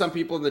notice some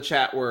people in the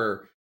chat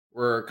were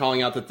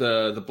calling out that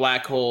the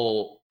black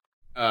hole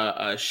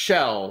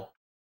shell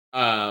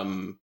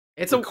requires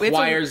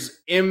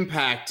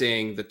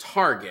impacting the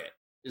target.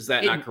 Is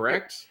that not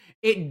correct?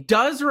 It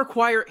does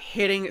require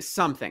hitting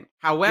something.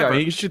 However,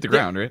 you can shoot the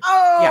ground, right?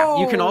 Yeah,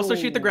 you can also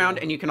shoot the ground,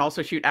 and you can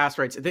also shoot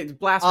asteroids. The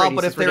blast radius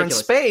but if they're in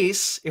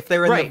space, if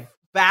they're in the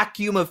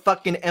vacuum of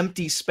fucking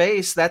empty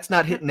space, that's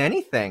not hitting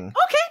anything.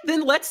 Okay,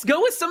 then let's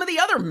go with some of the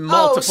other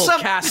multiple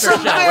caster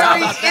some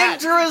shells. very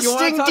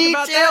interesting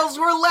details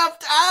were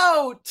left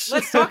out.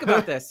 Let's talk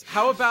about this.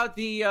 How about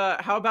the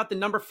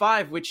number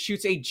 5, which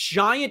shoots a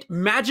giant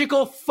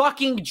magical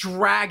fucking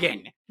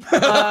dragon?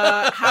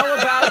 How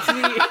about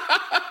the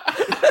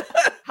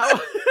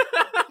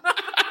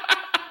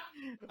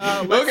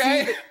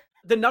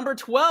the number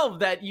 12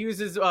 that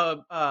uses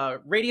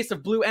radius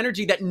of blue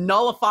energy that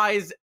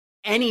nullifies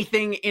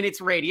anything in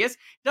its radius.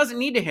 Doesn't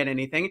need to hit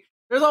anything.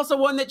 There's also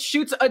one that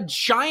shoots a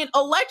giant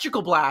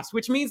electrical blast,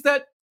 which means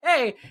that,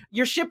 hey,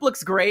 your ship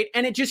looks great,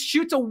 and it just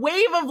shoots a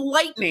wave of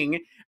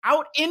lightning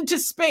out into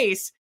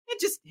space. It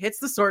just hits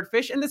the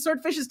swordfish, and the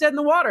swordfish is dead in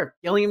the water.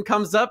 Gilliam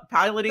comes up,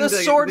 piloting the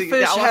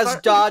swordfish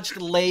has dodged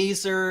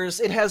lasers.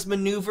 It has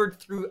maneuvered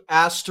through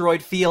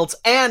asteroid fields,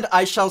 and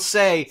I shall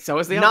say, so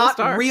is the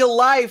not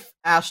real-life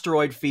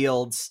asteroid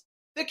fields,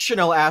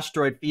 fictional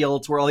asteroid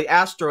fields where all the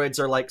asteroids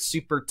are like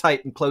super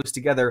tight and close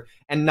together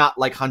and not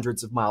like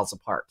hundreds of miles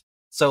apart.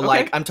 So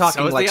like I'm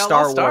talking like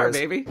Star Wars,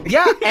 baby.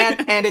 Yeah,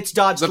 and it's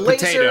dodged the lasers.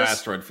 Potato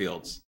asteroid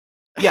fields.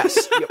 Yes.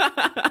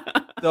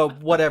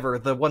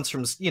 The ones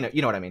from you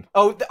know what I mean.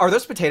 Oh, are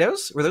those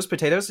potatoes? Were those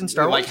potatoes in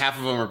Star Wars? Like half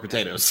of them are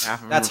potatoes.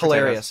 That's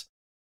hilarious.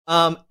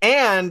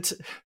 And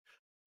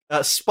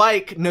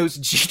Spike knows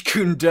Jeet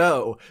Kune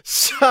Do,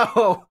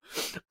 so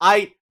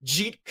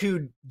Jeet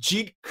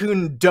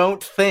Kune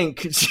don't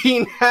think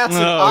Jean has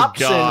an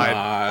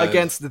option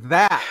against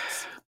that.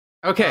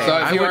 Okay.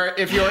 So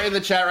if you're in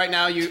the chat right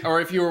now,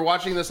 if you were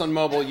watching this on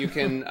mobile, you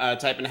can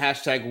type in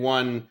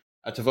 #1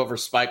 to vote for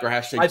Spike, or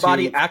 #2. My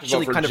body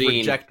actually kind of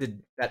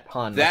rejected that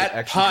pun.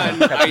 That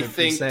pun, I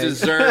think,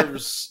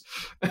 deserves.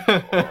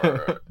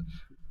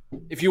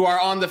 If you are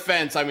on the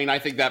fence, I mean, I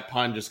think that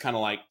pun just kind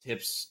of like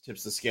tips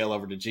the scale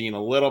over to Jean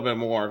a little bit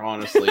more,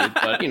 honestly.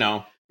 But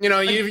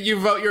you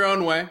vote your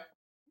own way.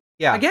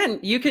 Yeah. Again,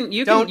 you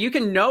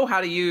can know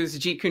how to use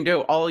Jeet Kune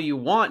Do all you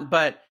want,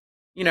 but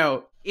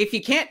if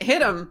you can't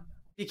hit him,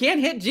 you can't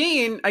hit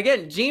Jean.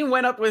 Again, Jean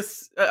went up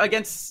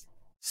against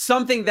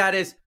something that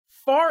is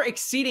far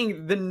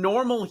exceeding the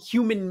normal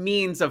human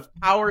means of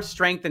power,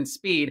 strength, and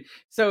speed.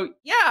 So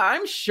yeah,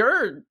 I'm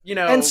sure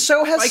and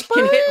so has Spike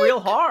can hit real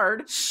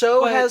hard.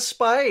 So has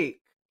Spike.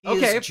 But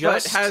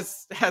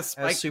has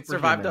Spike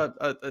survived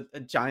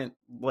a giant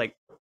like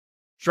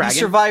dragon? He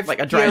survived like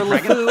a giant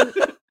dragon.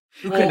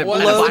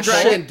 What does the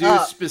dragon do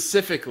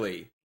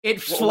specifically?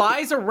 It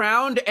flies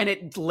around and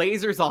it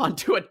lasers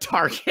onto a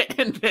target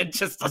and then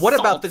just assaults What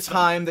about the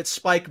time that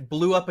Spike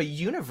blew up a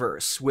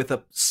universe with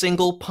a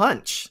single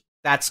punch?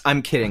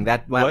 I'm kidding.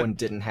 That What? one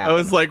didn't happen. I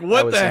was like,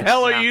 what was the in-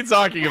 hell yeah. are you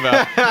talking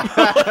about?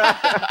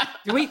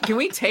 Can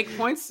we take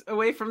points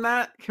away from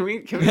that? Can we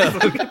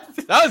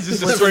That was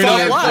just a was straight full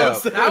up lie. lie.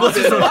 That was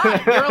just a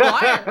lie. You're a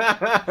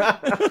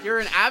liar. You're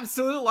an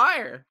absolute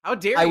liar. How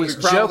dare I you? was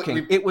probably-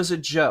 joking. It was a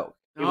joke.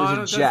 It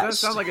was a that jest.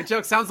 sounds like a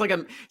joke. Sounds like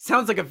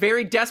a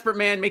very desperate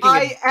man making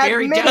I a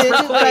very admitted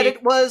desperate plea. that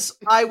it was.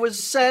 I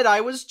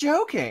was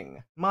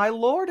joking. My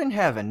Lord in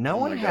heaven, no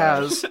one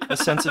has a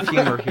sense of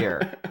humor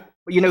here.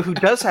 But you know who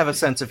does have a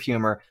sense of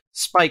humor?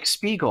 Spike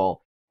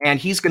Spiegel, and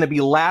he's going to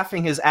be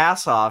laughing his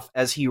ass off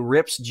as he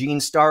rips Gene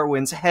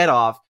Starwind's head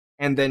off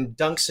and then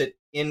dunks it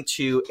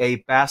into a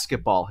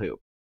basketball hoop.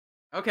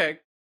 Okay,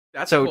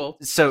 that's So- cool.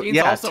 so, Gene's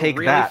yeah, also take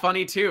really that.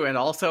 funny too, and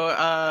also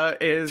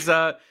is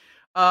a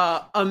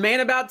man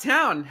about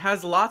town.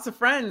 Has lots of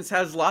friends.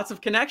 Has lots of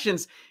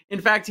connections. In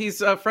fact,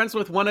 he's friends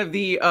with one of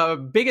the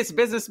biggest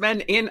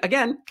businessmen in,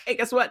 again, hey,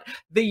 guess what?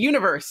 The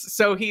universe.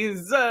 So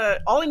he's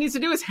all he needs to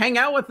do is hang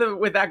out with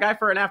that guy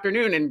for an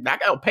afternoon, and that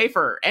guy will pay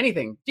for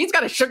anything. Gene's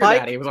got a sugar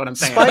Spike- daddy, is what I'm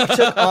saying.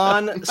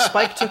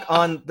 Spike took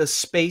on the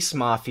space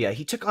mafia.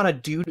 He took on a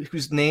dude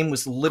whose name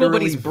was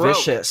literally he's broke.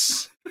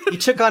 vicious. He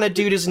took on a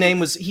dude whose name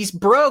was he's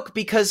broke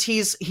because he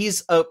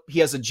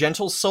has a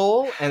gentle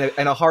soul and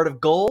a heart of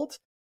gold.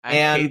 I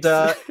hate-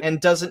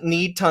 And doesn't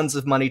need tons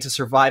of money to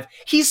survive.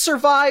 He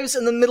survives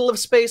in the middle of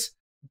space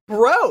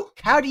broke.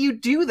 How do you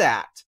do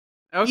that?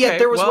 okay, Yeah,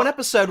 there was well, one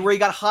episode where he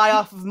got high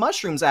off of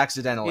mushrooms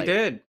accidentally. He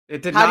did.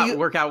 It did How do not you-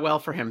 work out well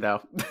for him,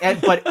 though.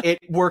 But it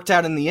worked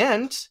out in the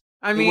end.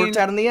 I It mean, worked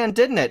out in the end,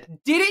 didn't it?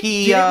 did it?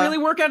 he, Did it uh, really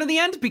work out in the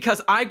end?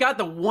 Because I got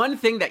the one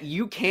thing that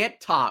you can't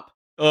top.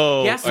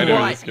 Oh, Guess I know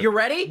where this what? goes. You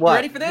ready? What? You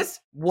ready for this?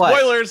 What?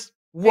 Spoilers.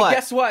 What? Hey,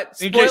 guess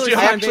what? In case you Spoilers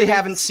I time, actually baby.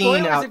 haven't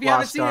seen Spoilers if you Outlaw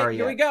haven't seen Star it.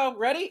 Here we yet. go.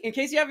 Ready? In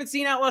case you haven't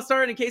seen Outlaw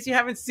Star, and in case you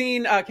haven't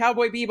seen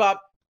Cowboy Bebop.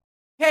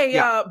 Hey,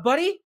 Yeah.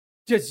 buddy,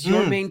 does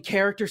your Mm. main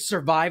character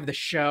survive the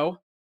show?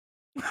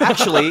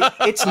 Actually,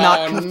 it's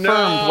not Oh, confirmed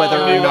no.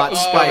 whether or not Oh,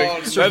 Spike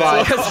that's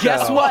survived. Because the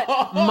guess show.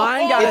 what?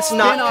 Mine got It's a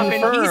not spin-off, and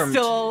he's confirmed.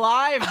 still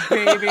alive,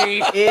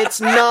 baby. It's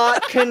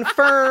not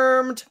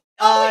confirmed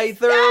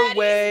either Dead,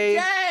 way.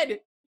 He's dead.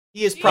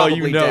 He is Oh, probably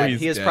you know dead. he's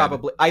He is dead.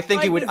 probably. I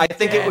think it Spike would. is I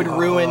think it would dead.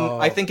 ruin. Oh.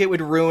 I think it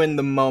would ruin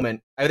the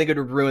moment. I think it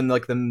would ruin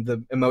like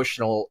the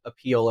emotional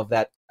appeal of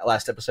that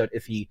last episode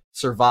if he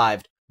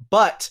survived.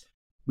 But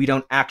we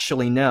don't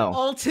actually know.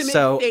 Ultimate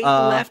So, fate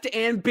left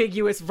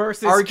ambiguous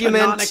versus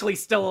argument- canonically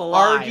still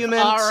alive.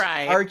 Argument. All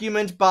right.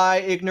 Argument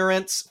by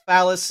ignorance.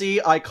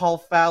 Fallacy. I call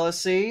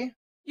fallacy.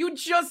 You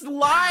just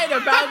lied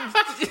about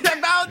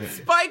about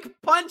Spike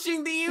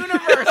punching the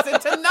universe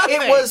into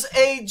nothing. It was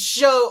a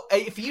joke.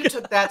 If you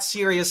took that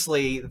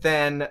seriously,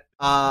 then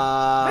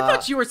I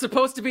thought you were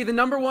supposed to be the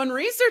number one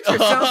researcher.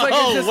 Sounds like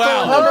Oh, you're just wow.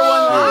 still number one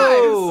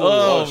lives.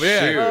 Oh, Oh,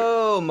 man. shoot.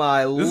 Oh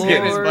my This is lord!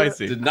 getting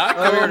spicy. Did not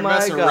come here to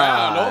mess my around.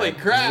 God. Holy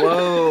crap.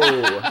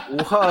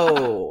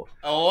 Whoa!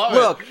 I love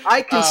Look, it.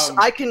 I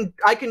can Um,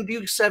 I can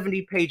do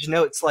 70-page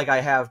notes like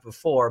I have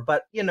before,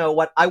 but you know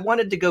what? I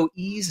wanted to go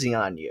easy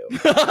on you.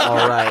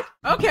 All right.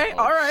 Okay,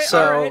 all right,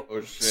 So- all right.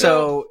 Oh, shit.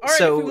 So All right,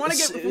 so if we wanna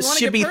get- if we wanna should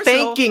get be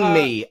personal, thanking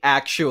me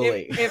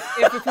actually.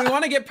 If we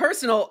want to get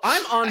personal,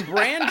 I'm on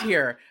brand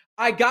here.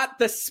 I got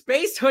the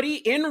space hoodie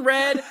in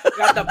red,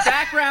 got the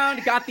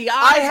background, got the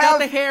eyes, have got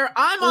the hair.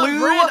 I'm on blue-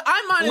 brand.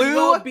 I might as blue,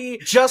 well be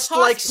just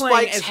like cosplaying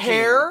Spike's as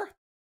hair.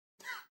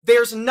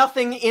 There's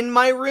nothing in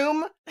my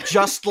room,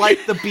 just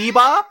like the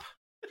Bebop.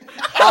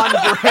 On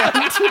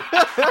brand.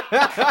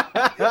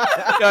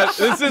 God,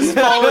 this has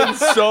fallen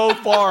so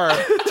far.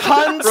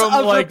 Tons From,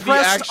 of like, the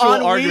repressed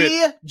actual ennui,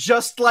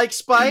 just like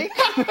Spike.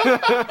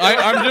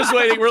 I'm just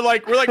waiting. We're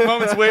like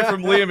moments away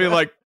from Liam being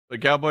like, the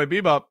Cowboy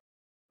Bebop.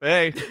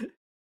 Hey.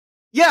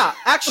 Yeah,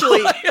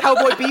 actually,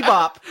 Cowboy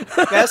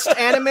Bebop, best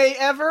anime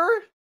ever.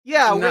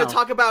 Yeah, we're No. gonna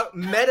talk about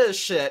meta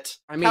shit.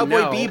 I mean, Cowboy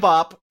no.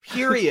 Bebop,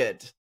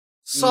 period.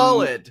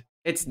 Solid.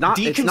 It's not.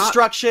 It's not.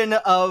 Deconstruction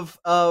of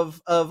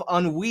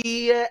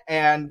ennui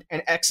and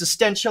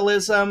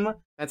existentialism.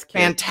 That's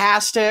cute.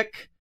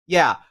 Fantastic.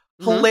 Yeah.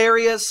 Mhm.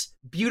 Hilarious,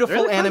 beautiful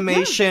Really fun, yeah,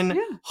 animation,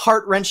 yeah.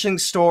 heart-wrenching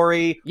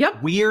story,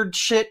 Yep. weird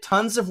shit,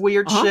 tons of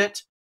weird Uh-huh.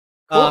 shit.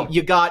 Cool.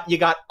 You got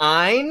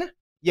Ein,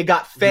 you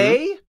got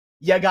Faye,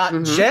 you got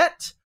Mhm.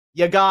 Jet,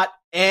 you got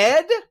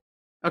Ed.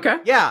 Okay.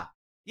 Yeah.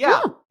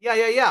 Cool.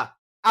 Yeah.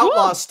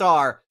 Outlaw Cool.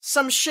 Star.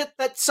 Some shit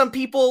that some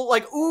people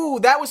like, ooh,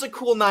 that was a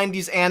cool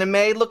 90s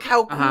anime. Look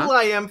how cool Uh-huh.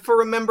 I am for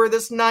remember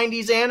this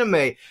 90s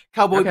anime.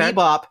 Cowboy Okay.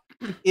 Bebop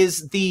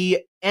is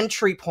the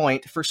entry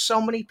point for so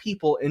many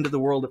people into the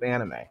world of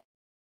anime.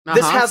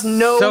 This Uh-huh. has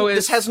no So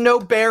this has no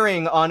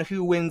bearing on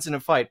who wins in a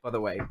fight, by the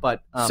way.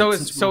 But so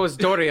since is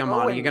Doraemon.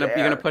 Are going you gonna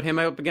there. put him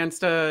up against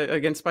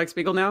Spike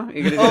Spiegel now?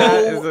 You gonna do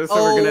that? Is this- so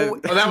we're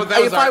gonna... Oh, that was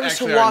if I was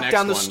actually to our walk next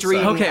down the one,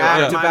 street so- and Okay,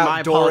 act my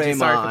about apologies.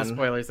 Sorry for the Doraemon,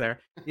 spoilers there.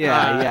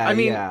 yeah, I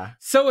mean, yeah.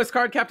 so is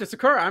Cardcaptor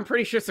Sakura. I'm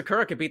pretty sure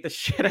Sakura could beat the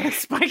shit out of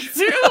Spike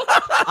too.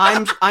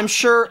 I'm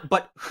sure,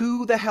 but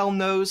who the hell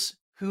knows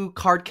who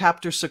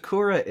Cardcaptor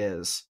Sakura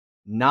is?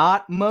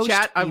 Not most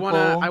Chat, people.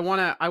 I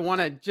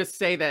wanna just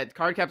say that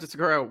Cardcaptor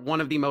Sakura, one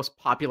of the most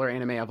popular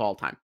anime of all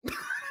time.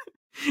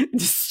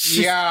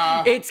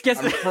 Yeah, it's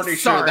just I'm pretty sure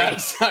sorry.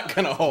 that's not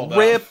gonna hold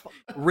up.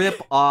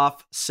 Rip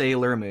off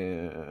Sailor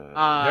Moon. There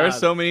are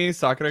so many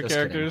Sakura just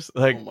characters.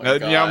 Like, Oh my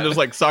yeah, I'm God. just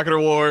like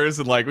Sakura Wars,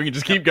 and like we can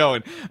just keep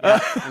going.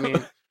 I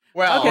mean,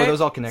 Well, Oh, are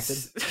those all connected?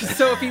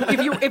 so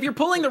if you're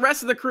pulling the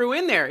rest of the crew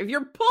in there,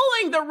 yep.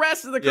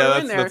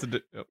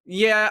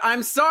 Yeah,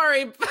 I'm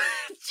sorry.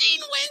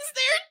 Gene wins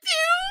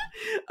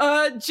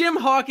there too. Jim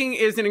Hawking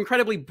is an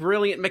incredibly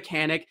brilliant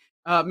mechanic.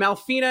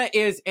 Malfina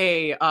is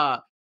a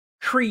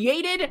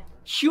created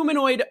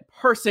humanoid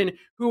person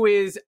who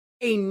is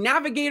a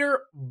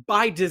navigator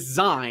by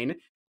design.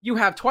 You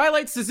have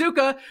Twilight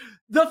Suzuka,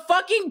 the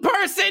fucking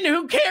person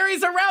who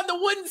carries around the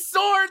wooden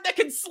sword that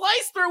can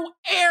slice through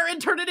air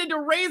and turn it into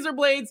razor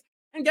blades.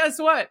 And guess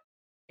what?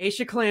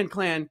 Aisha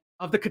Clan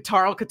of the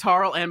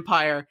Kataral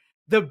Empire,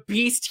 the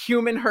beast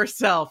human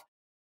herself.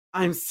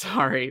 I'm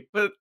sorry,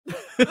 but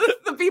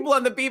the people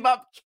on the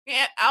Bebop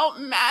can't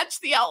outmatch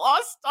the Outlaw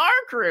Star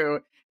crew.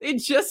 They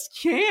just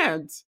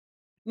can't.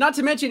 Not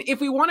to mention,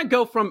 if we want to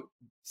go from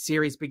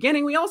series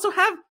beginning, we also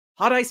have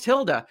Hot Iced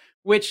Hilda,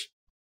 which,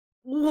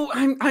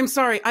 I'm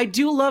sorry, I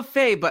do love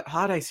Faye, but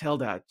Hot Iced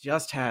Hilda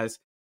just has,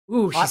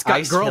 she's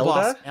got girl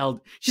boss.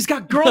 She's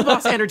got girl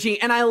boss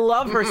energy, and I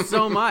love her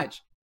so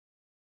much.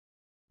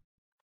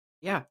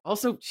 Yeah.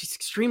 Also, she's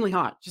extremely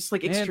hot, just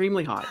like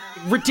extremely hot,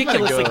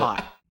 ridiculously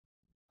hot.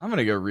 I'm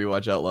gonna go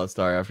rewatch Outlaw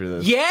Star after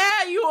this.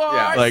 Yeah, you are.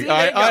 Yeah. Like, See,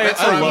 there you go. I That's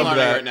what I'm love learning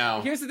that. right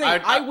now. Here's the thing.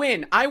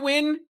 I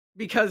win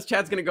because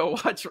Chad's gonna go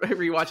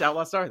rewatch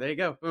Outlaw Star. There you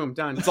go. Boom,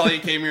 done. That's all you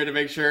came here to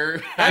make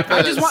sure. I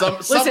just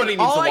want somebody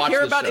needs all to watch I care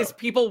this about show. is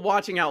people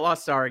watching Outlaw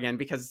Star again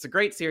because it's a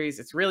great series.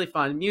 It's really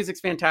fun. Music's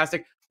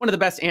fantastic. One of the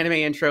best anime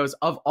intros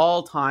of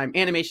all time.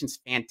 Animation's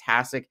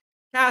fantastic.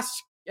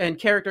 Cast and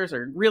characters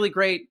are really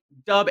great.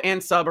 Dub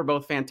and sub are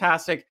both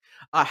fantastic.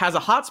 Has a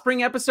hot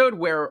spring episode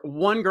where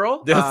one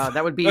girl,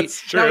 that would be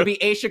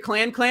Aisha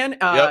Clan.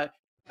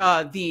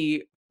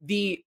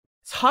 The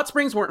hot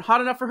springs weren't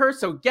hot enough for her,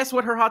 so guess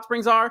what her hot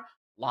springs are?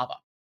 Lava.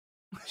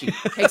 She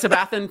takes a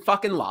bath in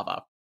fucking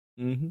lava.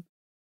 Mm-hmm.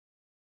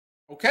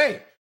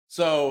 Okay,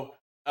 so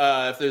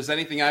if there's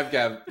anything I've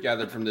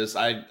gathered from this,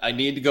 I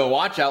need to go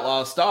watch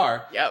Outlaw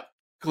Star. Yep.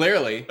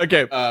 Clearly.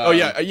 Okay.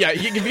 Yeah.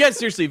 If you guys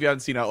seriously, if you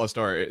haven't seen Outlaw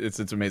Star, it's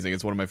amazing.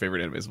 It's one of my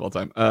favorite animes of all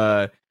time.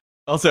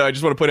 Also, I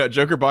just want to point out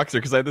Joker Boxer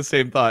because I had the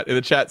same thought. In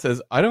the chat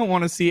says, I don't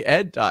want to see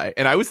Ed die.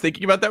 And I was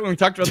thinking about that when we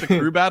talked about the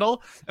crew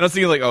battle. And I was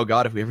thinking like, oh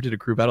God, if we ever did a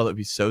crew battle, that'd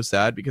be so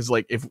sad because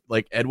like if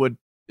Ed would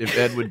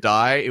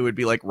die, it would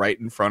be like right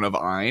in front of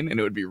Ein and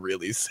it would be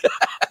really sad.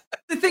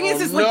 The thing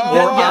is no.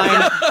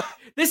 like,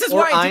 this is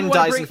Or why I Ein didn't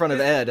dies bring, in front of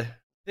Ed.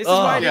 This is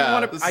why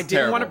this I is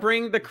didn't want to terrible.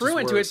 bring the crew Just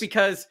into worse. it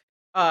because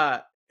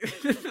the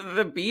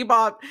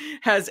Bebop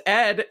has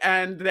Ed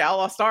and the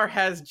Outlaw Star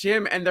has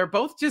Jim, and they're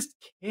both just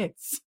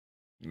kids.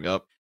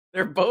 Yep.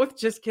 They're both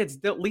just kids.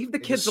 Don't leave the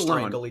They kids just alone.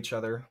 strangle each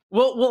other.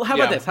 Well, how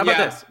about Yeah, this? How about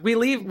yeah. this? We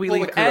leave Pull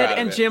the crew Ed out of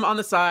and it. Jim on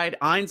the side.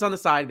 Ein's on the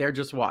side. They're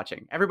just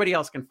watching. Everybody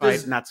else can fight,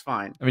 Does- and that's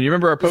fine. I mean, you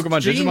remember our Does Pokemon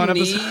Gene Digimon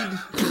episode?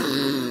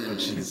 Oh,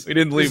 jeez. We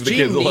didn't leave Does the Gene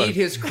kids alone. need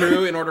his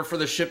crew in order for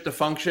the ship to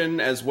function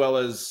as well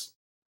as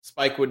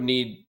Spike would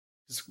need?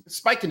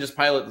 Spike can just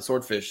pilot the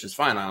swordfish just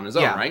fine on his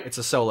own, right? It's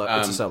a solo. It's a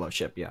Um, solo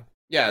ship. Yeah.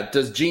 Yeah.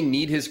 Does Gene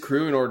need his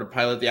crew in order to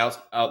pilot the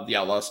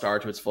Outlaw Star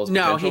to its fullest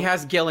No, potential? he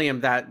has Gilliam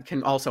that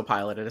can also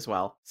pilot it as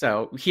well.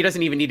 So he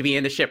doesn't even need to be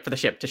in the ship for the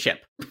ship to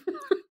ship.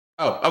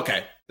 Oh,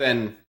 okay.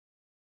 Then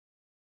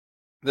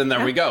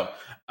there we go.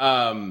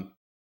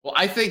 Well,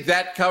 I think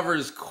that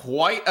covers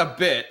quite a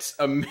bit.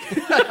 What an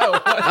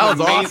was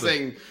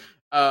amazing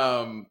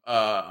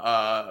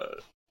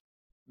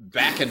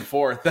back and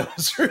forth. That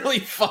was really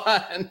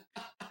fun.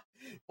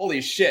 Holy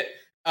shit.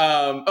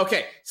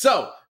 Okay,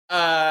 so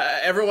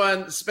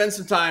everyone spend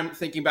some time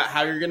thinking about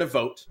how you're going to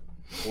vote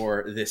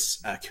for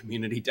this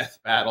community death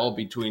battle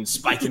between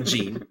Spike and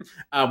Gene.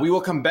 We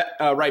will come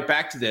right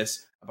back to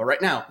this, but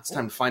right now it's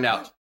time to find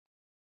out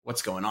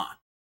what's going on.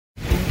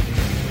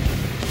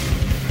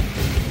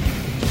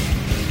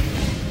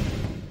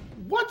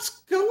 What's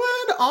going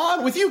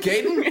on with you,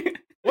 Caden?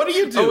 What are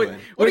you doing?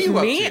 What are you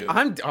up me? to?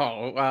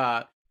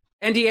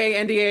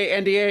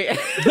 NDA.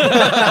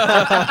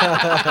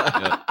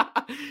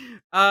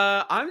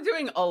 I'm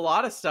doing a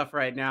lot of stuff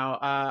right now.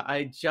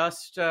 I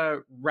just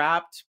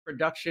wrapped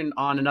production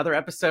on another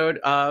episode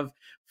of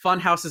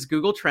Funhouse's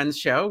Google Trends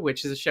show,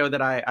 which is a show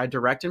that I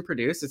direct and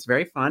produce. It's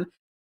very fun.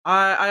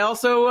 I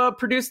also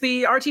produced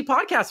the RT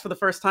podcast for the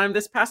first time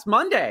this past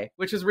Monday,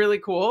 which is really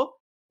cool.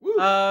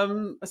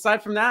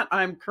 Aside from that,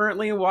 I'm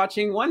currently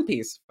watching One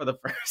Piece for the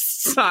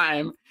first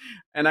time,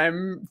 and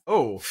I'm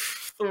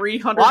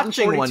 342.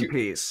 Watching One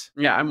Piece.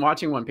 Yeah, I'm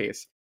watching One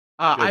Piece.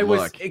 I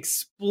was luck.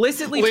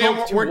 explicitly Liam,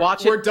 told to we're,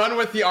 watch we're it. done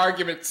with the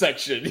argument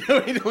section.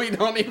 We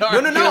don't need to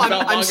argue No, about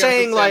I'm long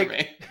saying, episodes like,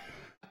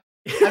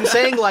 anime. I'm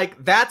saying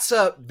like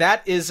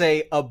that is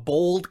a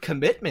bold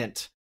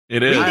commitment.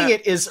 It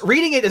is.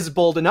 Reading it is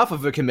bold enough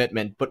of a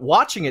commitment, but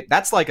watching it,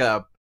 that's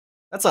a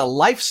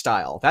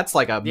lifestyle. That's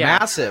like a Yeah.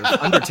 massive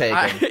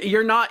undertaking.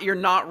 You're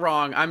not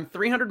wrong. I'm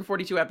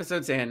 342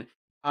 episodes in.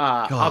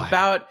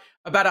 About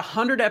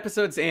 100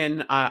 episodes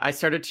in, I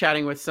started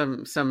chatting with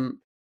some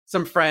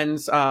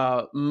friends,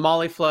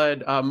 Molly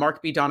Flood,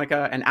 Mark B.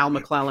 Donica, and Al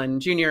McClellan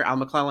Jr. Al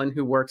McClellan,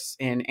 who works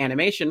in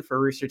animation for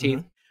Rooster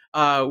Teeth.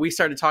 We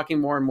started talking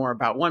more and more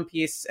about One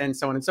Piece and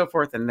so on and so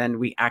forth, and then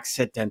we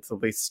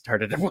accidentally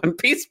started a One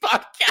Piece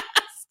podcast.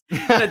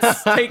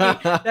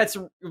 That's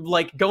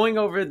like going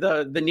over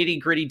the nitty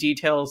gritty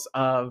details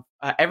of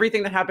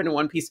everything that happened in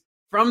One Piece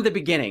from the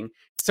beginning.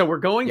 So we're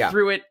going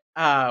through it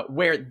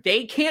where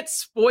they can't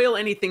spoil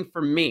anything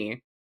for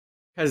me,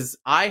 because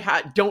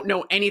I don't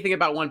know anything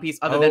about One Piece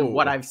other than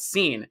what I've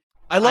seen.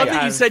 I love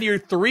that you said you're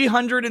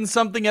 300 and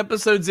something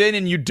episodes in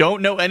and you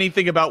don't know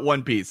anything about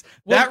One Piece.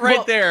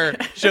 That there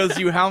shows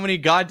you how many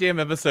goddamn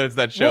episodes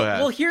that show has.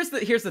 Well, here's the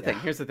thing.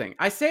 Here's the thing.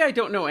 I say I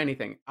don't know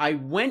anything. I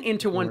went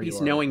into One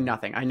Piece knowing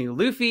nothing. I knew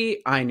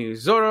Luffy, I knew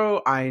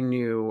Zoro, I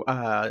knew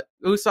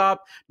Usopp,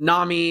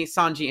 Nami,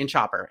 Sanji, and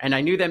Chopper. And I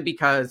knew them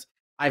because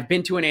I've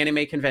been to an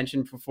anime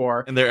convention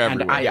before. And they're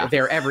everywhere.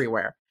 They're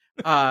everywhere.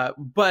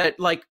 But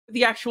like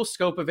the actual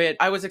scope of it,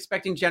 I was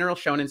expecting general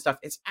shonen stuff.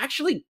 It's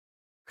actually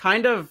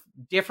kind of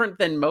different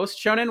than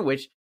most shonen,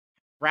 which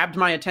grabbed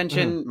my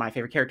attention. My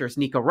favorite character is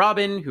Nico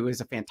Robin, who is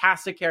a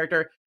fantastic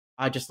character.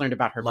 I just learned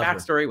about her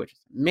backstory, which is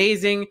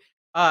amazing.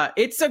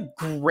 It's a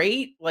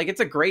great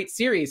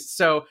series.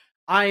 So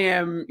I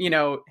am,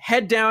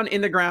 head down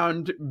in the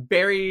ground,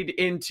 buried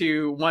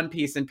into One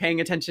Piece and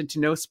paying attention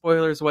to no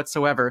spoilers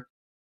whatsoever.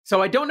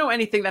 So I don't know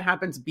anything that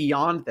happens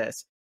beyond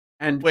this.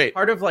 And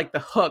part of like the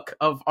hook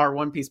of our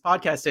One Piece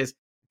podcast is at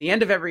the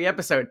end of every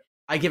episode,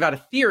 I give out a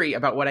theory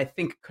about what I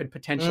think could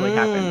potentially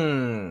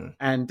happen.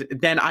 And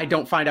then I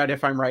don't find out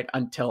if I'm right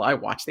until I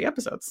watch the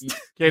episodes.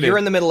 You're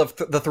in the middle of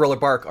the Thriller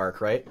Bark arc,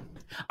 right?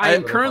 I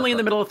am currently in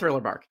the middle of Thriller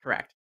Bark,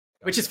 correct.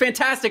 Which is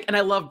fantastic, and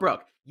I love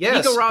Brooke.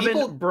 Yes, Nico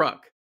Robin,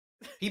 Brooke.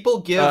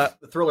 People give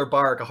the Thriller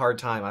Bark a hard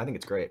time. I think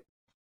it's great.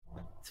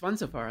 It's fun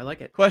so far. I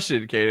like it.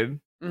 Question, Caden.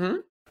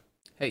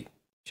 Hey,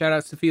 shout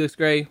outs to Felix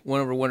Gray,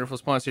 one of our wonderful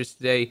sponsors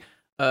today.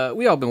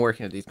 We all been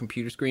working at these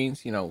computer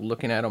screens,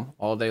 looking at them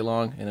all day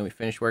long, and then we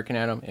finish working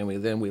at them, and we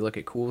look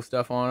at cool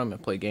stuff on them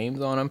and play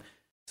games on them.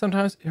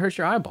 Sometimes it hurts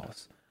your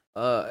eyeballs.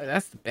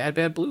 That's the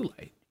bad blue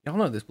light. Y'all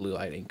know this blue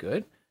light ain't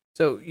good.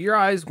 So your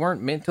eyes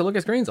weren't meant to look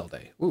at screens all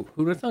day. Ooh,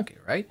 who'd have thunk it,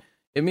 right?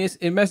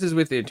 It messes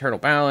with the internal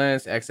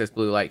balance. Excess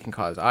blue light can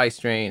cause eye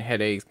strain,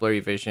 headaches, blurry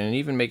vision, and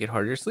even make it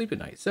harder to sleep at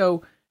night.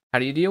 So how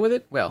do you deal with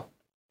it? Well,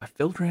 by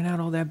filtering out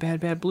all that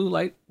bad blue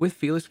light with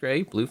Felix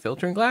Gray blue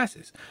filtering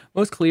glasses.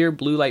 Most clear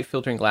blue light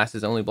filtering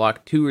glasses only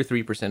block 2 or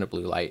 3% of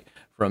blue light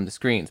from the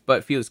screens,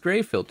 but Felix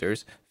Gray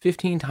filters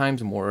 15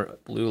 times more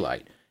blue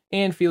light.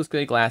 And Felix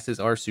Gray glasses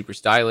are super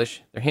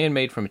stylish. They're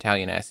handmade from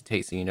Italian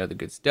acetate, so you know the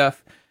good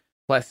stuff.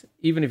 Plus,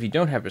 even if you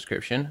don't have a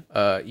prescription,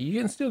 you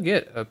can still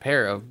get a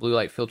pair of blue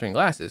light filtering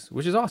glasses,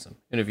 which is awesome.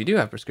 And if you do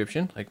have a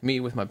prescription, like me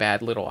with my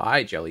bad little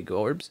eye jelly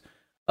gorbs,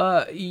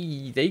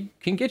 they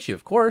can get you,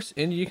 of course,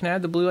 and you can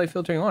add the blue light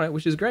filtering on it,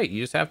 which is great.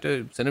 You just have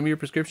to send them your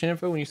prescription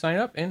info when you sign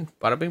up, and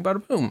bada bing,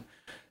 bada boom.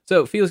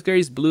 So Felix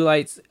Gray's blue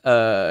lights,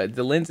 the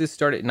lenses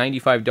start at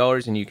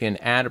 $95, and you can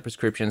add a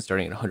prescription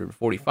starting at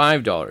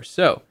 $145.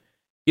 So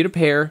get a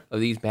pair of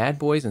these bad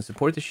boys and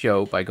support the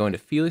show by going to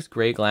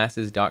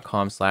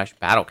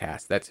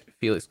felixgrayglasses.com/battlecast. That's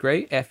Felix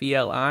Gray,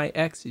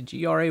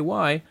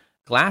 FELIXGRAY,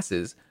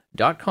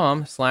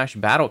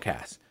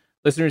 glasses.com/battlecast.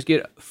 Listeners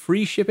get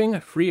free shipping,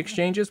 free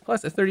exchanges,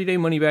 plus a 30-day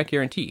money-back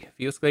guarantee.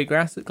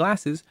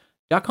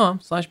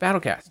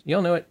 FelixGrayGlasses.com/battlecast.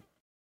 Y'all know it.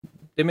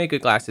 They make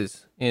good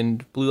glasses,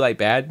 and blue light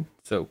bad,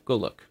 so go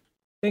look.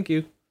 Thank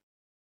you.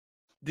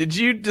 Did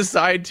you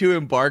decide to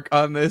embark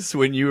on this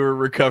when you were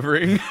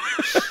recovering?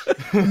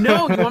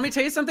 No, you want me to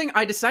tell you something?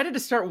 I decided to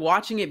start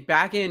watching it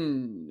back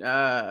in,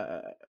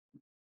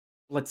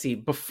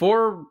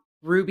 before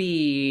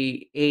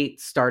Ruby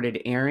 8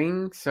 started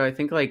airing. So I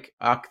think like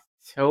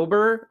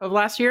October of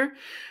last year.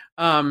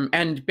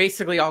 And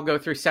basically I'll go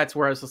through sets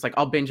where I was just like,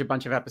 I'll binge a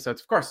bunch of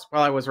episodes. Of course,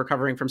 while I was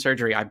recovering from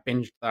surgery, I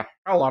binged the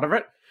hell out of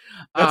it.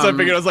 That's what I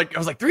figured. I was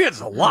like 3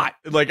 is a lot.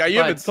 Like you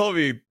haven't told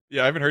me.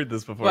 Yeah, I haven't heard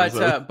this before.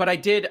 But I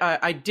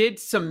did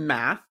some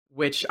math,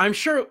 which I'm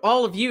sure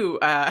all of you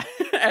at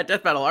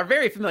Death Battle are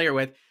very familiar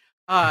with.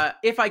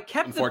 If I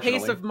kept the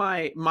pace of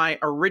my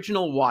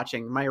original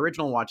watching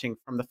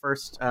from the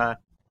first from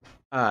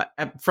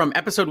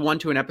episode 1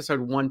 to an episode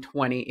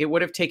 120, it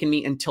would have taken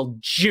me until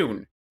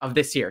June of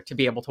this year to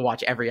be able to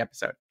watch every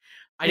episode.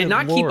 I did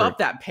not keep up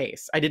that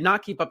pace.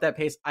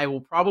 I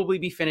will probably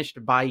be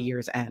finished by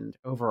year's end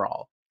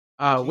overall,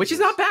 which is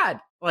not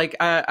bad. Like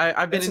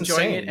I've been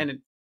enjoying it, and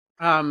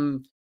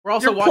we're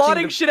also watching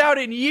plotting shit out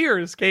in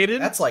years, Caden.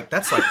 That's like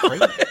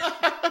crazy.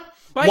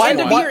 By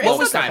end of year, it's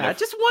not that bad.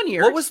 Just 1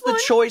 year. What was the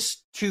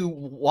choice to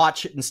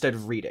watch it instead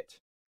of read it?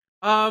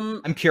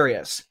 I'm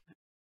curious.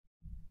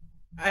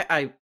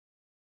 I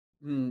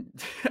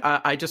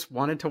just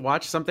wanted to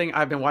watch something.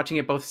 I've been watching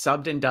it both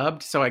subbed and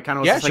dubbed, so I kind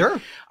of was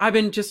like, I've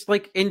been just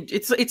like,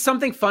 it's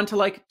something fun to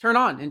like turn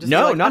on and just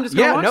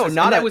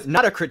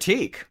not a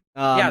critique.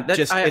 I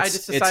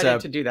just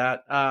decided to do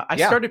that. I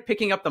started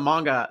picking up the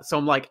manga, so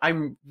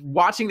I'm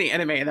watching the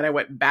anime, and then I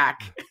went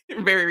back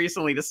very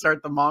recently to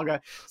start the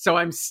manga. So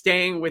I'm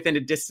staying within a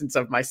distance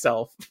of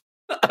myself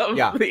of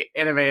the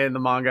anime and the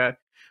manga.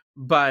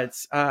 But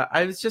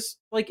I was just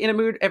in a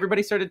mood.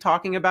 Everybody started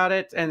talking about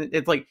it, and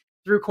it's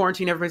through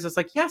quarantine, everybody's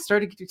just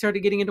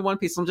started getting into One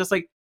Piece. So I'm just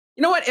you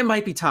know what? It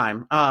might be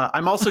time.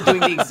 I'm also doing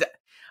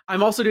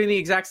the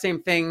exact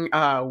same thing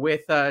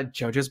with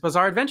JoJo's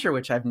Bizarre Adventure,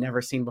 which I've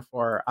never seen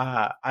before.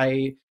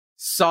 I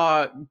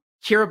saw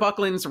Kira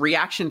Buckland's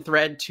reaction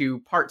thread to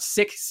part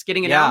 6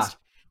 getting announced,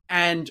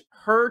 and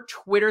her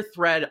Twitter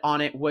thread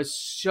on it was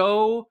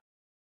so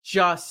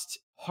just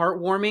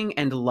heartwarming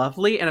and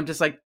lovely. And I'm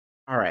just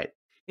all right,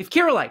 if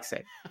Kira likes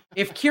it,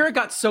 if Kira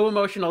got so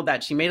emotional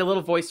that she made a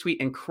little voice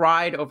tweet and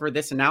cried over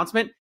this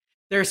announcement,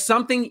 there's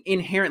something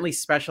inherently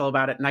special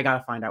about it, and I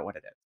gotta find out what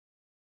it is.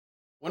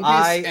 One Piece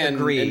I and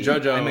agree.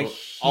 JoJo. I'm a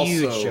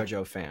huge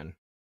JoJo fan.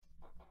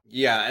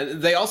 Yeah,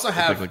 and they also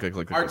have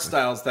art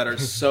styles that are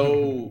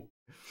so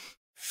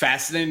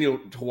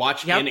fascinating to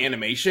watch in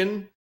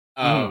animation.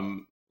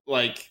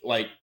 Like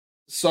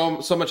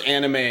so much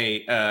anime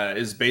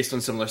is based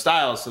on similar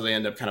styles, so they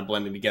end up kind of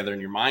blending together in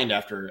your mind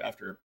after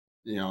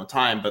a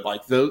time. But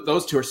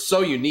those two are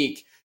so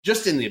unique,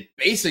 just in the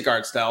basic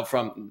art style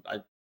from I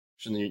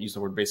shouldn't use the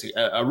word basic,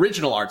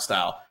 original art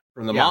style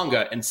from the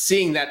manga, and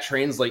seeing that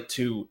translate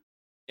to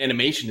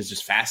animation is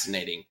just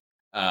fascinating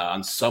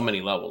on so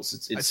many levels.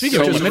 It's speaking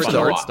so of much just fun the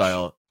to art watch.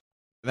 style.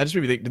 That just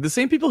made me think: did the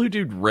same people who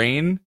do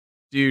Rain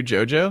do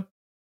JoJo? Is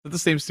that the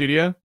same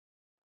studio?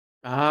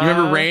 You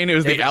remember Rain? It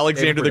was the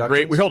Alexander the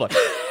Great. Wait, hold on.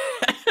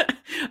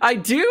 I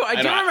do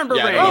remember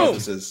Rain.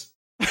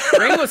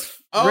 Rain was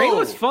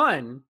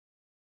fun.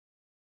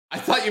 I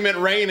thought you meant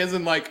rain as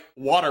in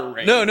water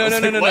rain. No.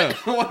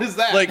 What is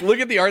that? Look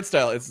at the art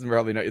style. It's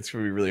probably not. It's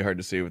gonna be really hard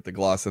to see with the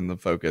gloss and the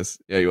focus.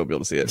 Yeah, you won't be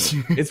able to see it.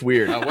 It's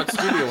weird. What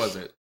studio was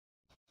it?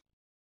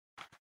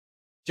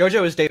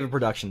 JoJo is David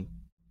Production.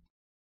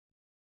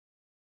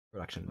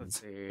 Let's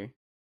see.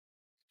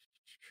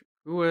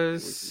 Who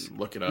was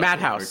look it up?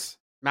 Madhouse.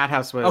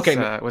 Madhouse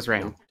was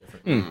Rain.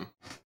 All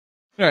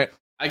right.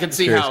 I can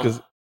see how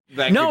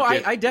that. No,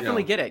 I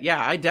definitely get it. Yeah,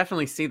 I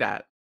definitely see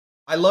that.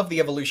 I love the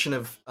evolution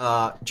of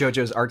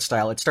JoJo's art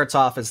style. It starts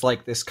off as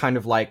this kind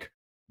of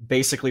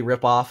basically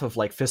rip off of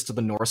Fist of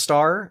the North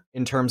Star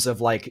in terms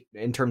of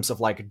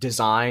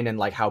design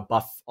and how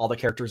buff all the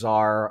characters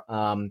are.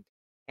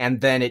 And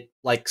then it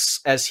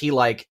as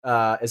Araki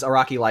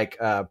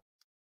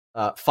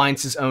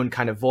finds his own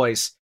kind of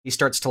voice, he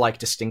starts to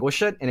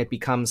distinguish it, and it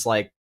becomes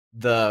I'm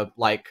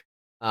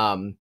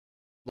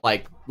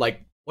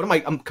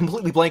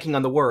completely blanking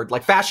on the word.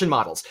 Fashion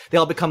models. They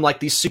all become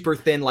these super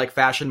thin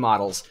fashion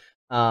models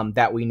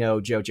that we know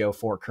JoJo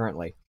for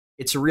currently.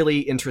 It's really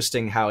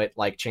interesting how it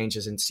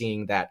changes and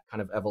seeing that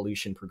kind of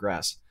evolution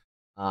progress.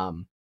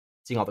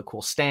 Seeing all the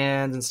cool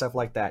stands and stuff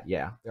like that.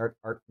 Yeah, the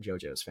art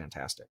JoJo is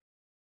fantastic.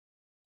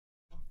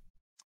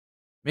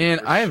 Man,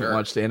 I haven't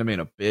watched anime in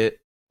a bit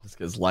just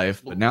because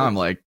life, but now I'm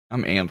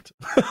amped.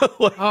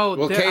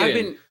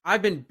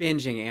 I've been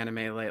binging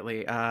anime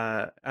lately.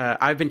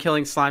 I've been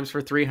killing slimes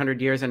for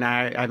 300 years, and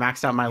I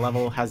maxed out my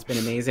level. Has been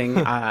amazing.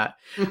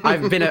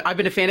 I've been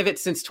a fan of it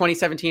since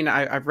 2017.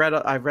 I've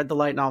read the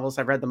light novels.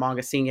 I've read the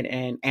manga. Seeing it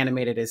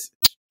animated is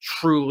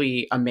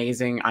truly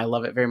amazing. I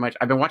love it very much.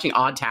 I've been watching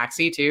Odd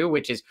Taxi too,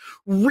 which is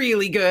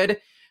really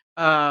good.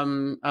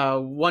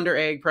 Wonder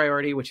Egg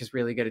Priority, which is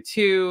really good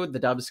too. The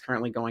dub is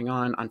currently going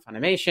on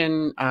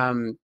Funimation.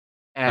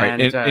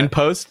 And in the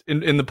post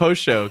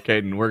show,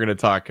 Caden, we're gonna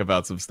talk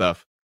about some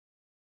stuff.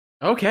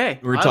 Okay,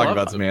 we're talking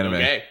about some anime.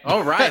 Okay,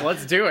 all right,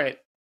 let's do it.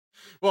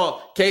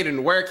 Well,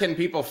 Caden, where can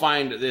people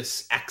find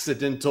this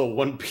accidental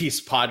One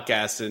Piece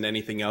podcast and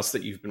anything else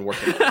that you've been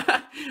working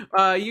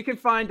on? You can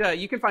find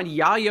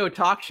Yayo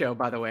Talk Show.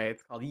 By the way,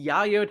 it's called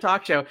Yayo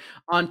Talk Show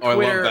on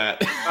Twitter. I love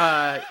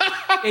that.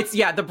 It's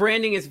the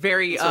branding is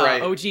very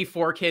OG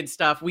 4Kids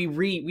stuff. We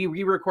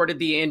re-recorded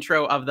the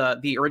intro of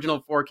the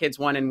original 4Kids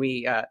one, and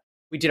we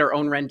did our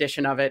own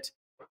rendition of it.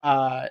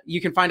 You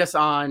can find us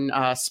on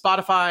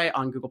Spotify,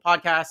 on Google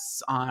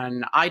Podcasts,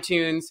 on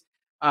iTunes.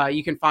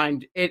 You can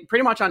find it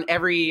pretty much on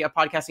every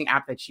podcasting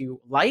app that you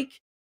like.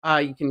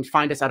 You can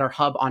find us at our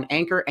hub on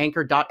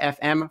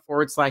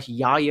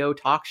anchor.fm/Yayo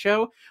Talk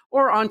Show,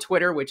 or on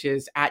Twitter, which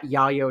is at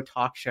Yayo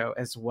Talk Show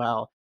as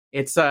well.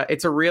 It's a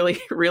really,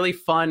 really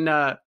fun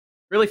little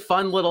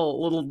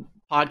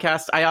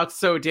podcast. I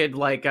also did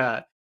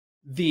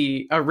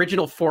the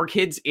original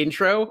 4Kids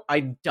intro. I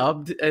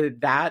dubbed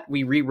that.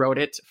 We rewrote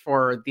it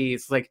for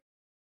these it's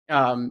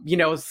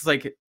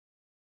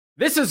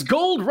this is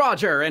Gold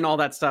Roger and all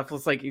that stuff.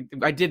 It's I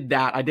did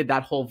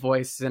that whole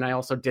voice, and I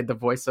also did the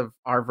voice of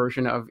our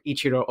version of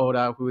Ichiro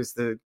Oda, who is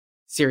the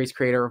series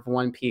creator of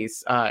One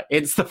Piece.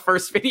 It's the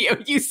first video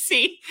you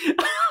see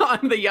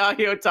on the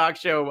Yayo Talk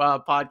Show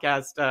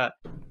podcast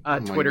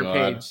Twitter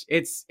page.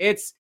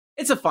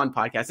 It's a fun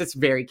podcast. It's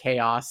very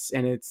chaos,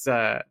 and it's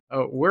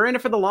we're in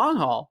it for the long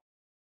haul.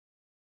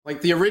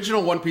 The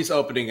original One Piece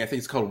opening, I think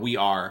it's called We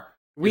Are.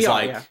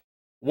 Yeah.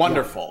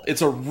 wonderful.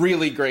 It's a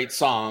really great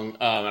song,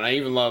 and I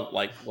even love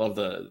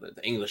the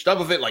English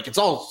dub of it. Like, it's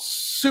all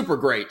super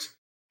great.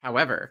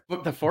 However,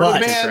 But- the 4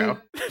 but- Kids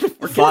intro.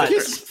 But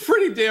It's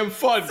pretty damn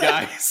fun,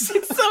 guys.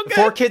 It's so good.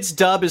 4 Kids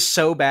dub is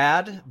so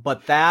bad,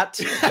 but that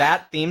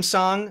theme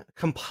song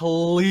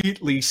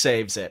completely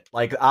saves it.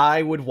 Like,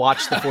 I would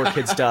watch the 4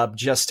 Kids dub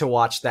just to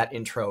watch that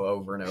intro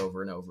over and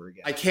over and over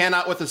again. I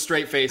cannot with a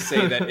straight face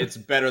say that it's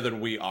better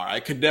than we are.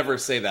 I could never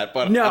say that,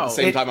 but No, at the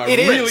same time, I It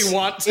really is.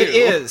 want to. It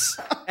is.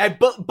 And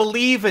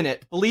believe in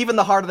it. Believe in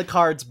the heart of the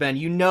cards, Ben.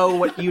 You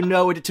know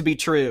it to be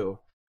true.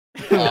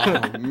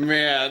 Oh,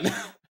 man.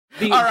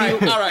 All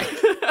right.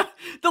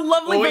 The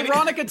lovely Well, wait.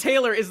 Veronica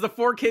Taylor is the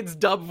 4 Kids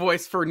dub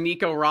voice for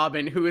Nico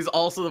Robin, who is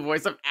also the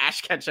voice of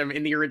Ash Ketchum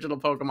in the original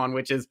Pokemon,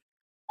 which is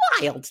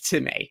wild to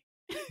me.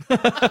 All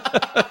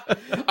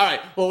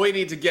right. Well, we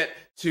need to get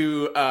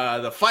to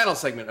the final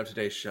segment of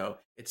today's show.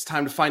 It's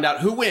time to find out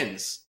who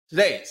wins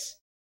today's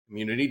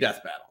Community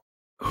Death Battle.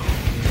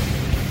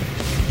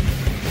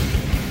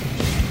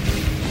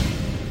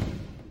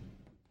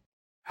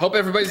 Hope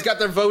everybody's got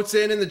their votes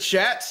in the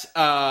chat.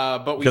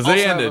 But we 'Cause also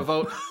they have a ended.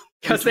 vote on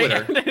Because they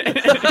Twitter.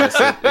 Yes,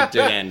 it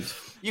did end.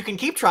 You can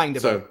keep trying to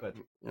So- vote, but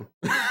No,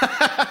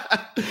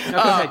 go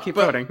ahead, keep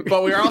voting.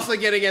 But we are also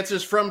getting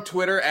answers from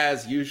Twitter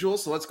as usual.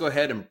 So let's go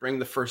ahead and bring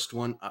the first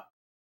one up.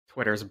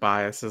 Twitter's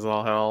bias is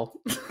all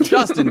hell.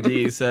 Justin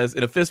D says,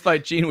 in a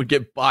fistfight, Gene would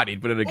get bodied,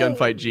 but in a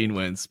gunfight, Gene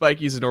wins. Spike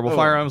uses normal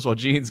firearms, while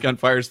Gene's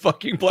gunfire is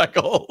fucking black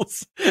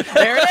holes. There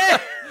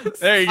it is.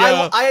 There you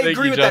go. I Thank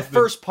agree you, with Justin. that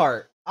first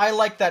part. I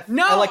like that.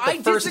 No, I like the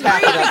I first disagree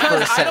half of that because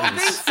first I sentence. don't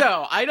think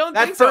so. I don't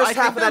That think so. first I half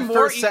think of that they're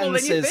more first equal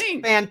sentence than you is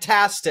think.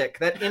 fantastic.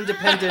 That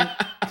independent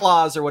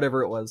clause or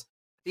whatever it was.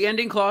 The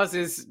ending clause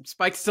is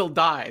Spike still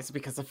dies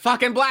because of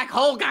fucking black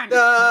hole gun.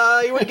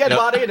 You would get Yep.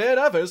 bodied in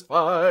a fist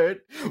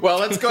fight. Well,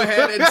 let's go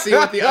ahead and see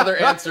what the other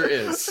answer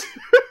is.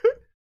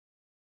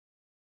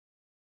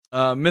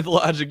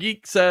 Mythologic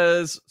Geek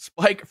says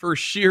Spike for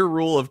sheer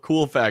rule of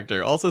cool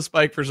factor. Also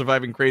Spike for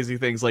surviving crazy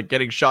things like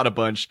getting shot a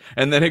bunch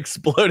and then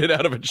exploded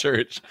out of a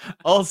church.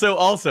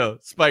 Also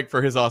Spike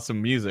for his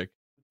awesome music.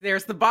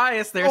 There's the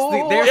bias. There's Oh,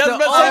 the there's Yeah, the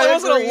there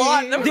wasn't a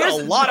lot. There was There's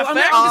a lot of I'm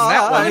factors gonna- in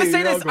that I'm one. gonna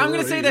say this. I'm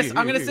gonna say this.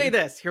 I'm gonna say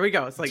this. Here we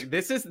go. It's like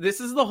this is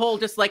the whole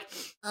just like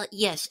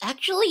Yes,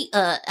 actually,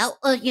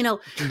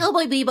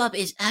 Cowboy Bebop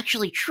is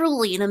actually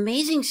truly an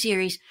amazing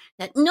series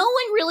that no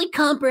one really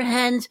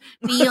comprehends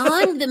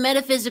beyond the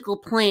metaphysical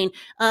plane.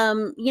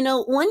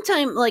 One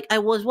time, like, I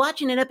was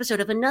watching an episode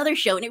of another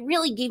show, and it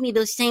really gave me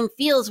those same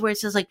feels where it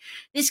says, like,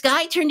 this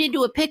guy turned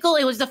into a pickle.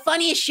 It was the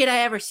funniest shit I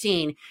ever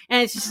seen.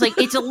 And it's just like,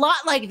 it's a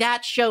lot like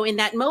that show in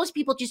that most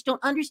people just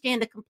don't understand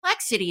the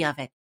complexity of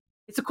it.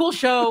 it's a cool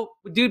show.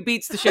 Dude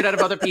beats the shit out of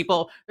other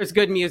people. There's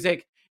good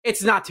music.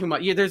 It's not too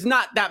much. There's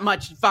not that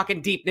much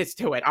fucking deepness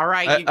to it. All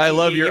right. I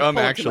love your you pull too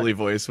actually much.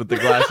 voice with the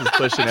glasses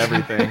pushing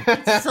everything.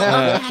 So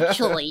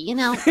actually,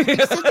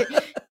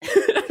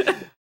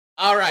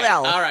 All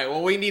right.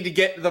 Well, we need to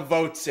get the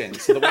votes in.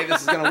 So the way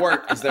this is going to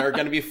work is there are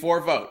going to be 4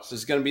 votes.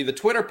 There's going to be the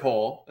Twitter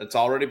poll that's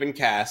already been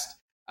cast.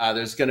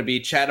 There's going to be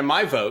Chad and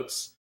my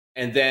votes.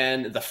 And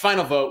then the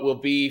final vote will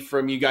be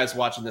from you guys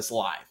watching this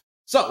live.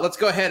 So let's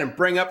go ahead and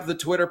bring up the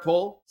Twitter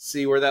poll,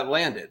 see where that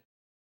landed.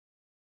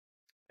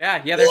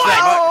 Yeah. There's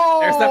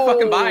that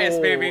fucking bias,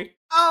 baby.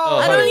 Oh,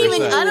 I don't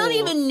 100%.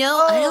 even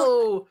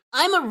know.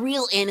 I'm a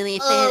real anime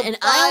fan, and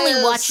I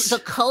only watch the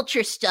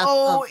culture stuff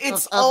of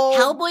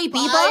Cowboy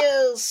Bebop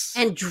bias.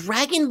 and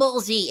Dragon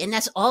Ball Z, and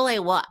that's all I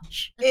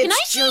watch. It's Can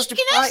I see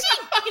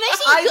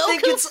I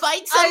think Goku it's-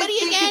 fight I somebody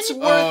think again? it's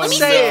worth Let me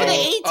see it for the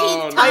saying. 18th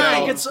no. time. I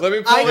think it's- Let me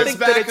I pull this think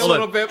that back it's- a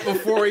little bit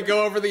before we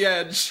go over the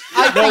edge.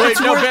 I think No, wait, it's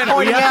no, worth Ben, we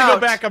pointing have to go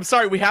out. back. I'm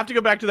sorry, we have to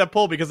go back to that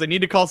poll because I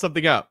need to call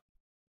something up.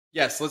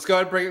 Yes, let's go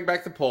ahead and bring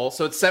back the poll.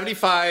 So it's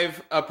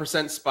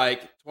 75%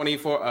 Spike,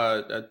 24.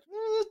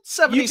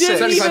 76. You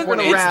didn't even,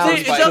 75.8 around.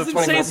 it doesn't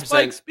say 24%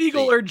 Spike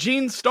Spiegel or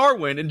Gene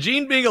Starwind, and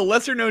Gene being a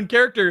lesser known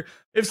character,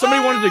 if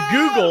somebody wanted to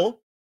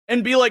Google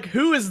and be like,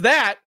 who is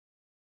that?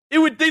 They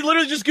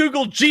literally just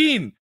Google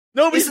Gene.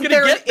 Nobody's Isn't gonna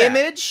there get an that.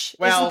 image?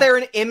 Well, Isn't there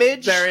an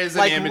image? there is an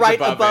like image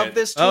right above it.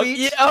 this Oh, tweet.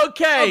 yeah,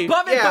 okay.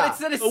 Above it, Yeah. but it's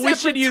in a But separate we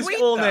should use tweet,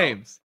 full though.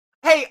 names.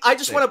 Hey, I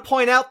just want to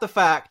point out the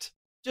fact,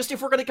 just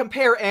if we're going to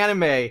compare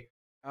anime,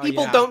 Oh,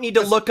 people yeah. don't need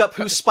to look up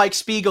who Spike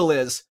Spiegel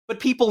is, but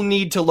people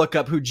need to look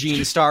up who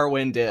Gene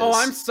Starwind is. Oh,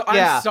 I'm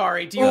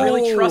sorry. Do you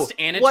really Ooh, trust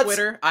Anna what's-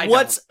 Twitter? I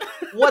what's don't.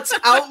 what's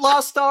Outlaw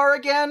Star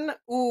again?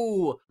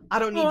 Ooh, I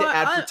don't need Well, to I-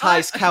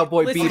 advertise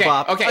Cowboy listen-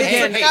 Bebop. Okay,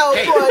 It's hey,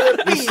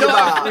 Cowboy we still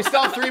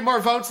Bebop. have 3 more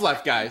votes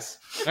left, guys.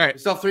 All right. We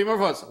still have 3 more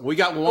votes. We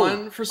got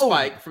 1 for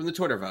Spike from the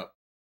Twitter vote.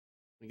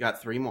 We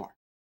got 3 more.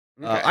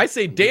 Okay. I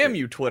say, damn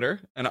you,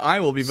 Twitter, and I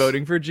will be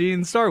voting for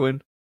Gene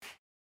Starwind.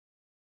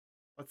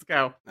 Let's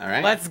go. All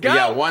right. Let's go. We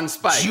got 1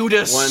 Spike,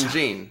 Judas. 1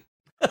 Gene.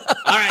 All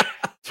right.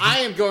 I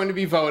am going to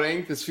be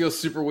voting. This feels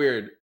super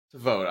weird to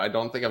vote. I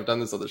don't think I've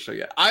done this on the show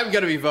yet. I'm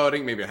going to be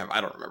voting. Maybe I have.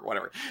 I don't remember.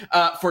 Whatever.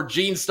 For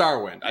Gene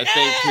Starwind. I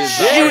think his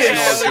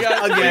Yes!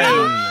 arsenal is-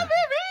 Again.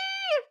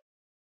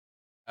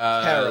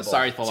 Terrible.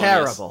 Sorry, Thelonious.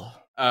 Terrible.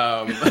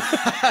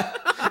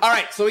 All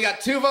right, so we got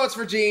 2 votes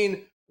for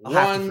Gene, I'll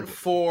have to 1 forgive.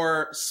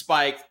 for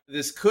Spike.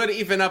 This could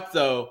even up,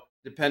 though,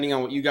 depending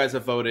on what you guys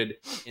have voted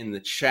in the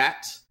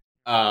chat.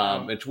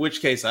 In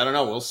which case, I don't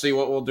know. We'll see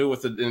what we'll do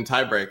with the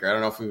tiebreaker. I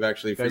don't know if we've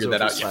actually Guys figured that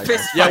vote out for yet. Spike.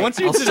 Fist Yeah, fight. once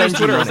you I'll did send this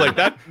you Twitter, I was money. like,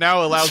 that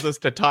now allows us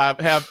to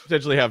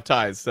potentially have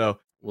ties. So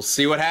We'll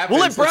see what happens. we'll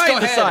let Let's go Brian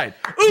ahead decide.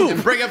 Ooh,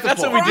 and bring up the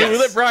that's poll. what we do. We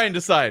Yes. let Brian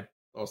decide.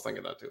 I was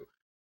thinking that too.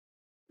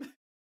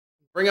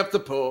 Bring up the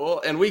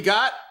poll, and we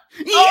got.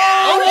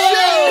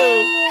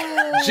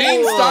 Oh, shit!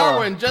 Gene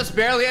Starwind just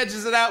barely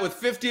edges it out with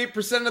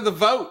 58% of the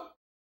vote.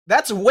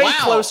 That's way Wow,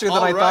 closer than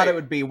all I thought right. it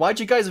would be. Why'd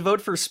you guys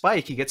vote for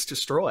Spike? He gets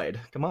destroyed.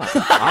 Come on,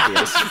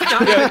 obvious.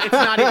 It's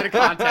not even a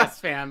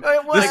contest, fam.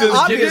 Well, This is-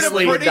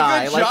 obviously you would did a pretty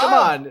die. good Like, job, come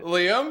on.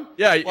 Liam.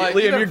 Yeah, Like, Liam,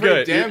 you did a you're pretty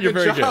good. damn You're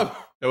good very job. good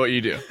at what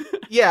you do.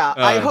 Yeah,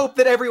 I Uh, hope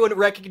that everyone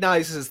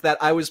recognizes that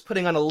I was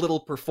putting on a little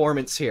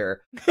performance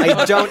here.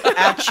 I don't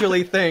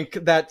actually think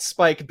that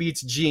Spike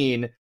beats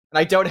Gene, and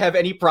I don't have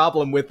any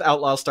problem with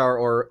Outlaw Star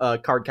or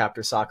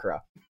Cardcaptor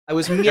Sakura. I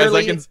was Guys,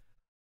 merely I can.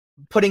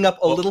 putting up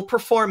a little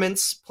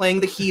performance, playing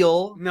the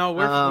heel. No,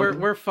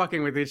 we're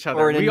fucking with each other.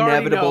 or an We already know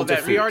inevitable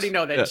that. We defeat. already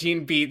know that Yeah.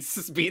 Gene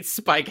beats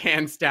Spike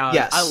hands down.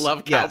 Yes, I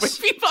love Cowboy yes.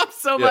 Bebop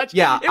so Yeah. much.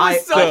 Yeah, it was I-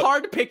 so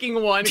hard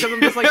picking one because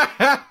I'm just like,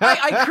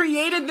 I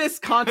created this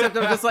concept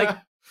of just like,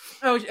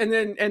 oh, and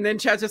then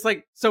Chad's just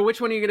like, so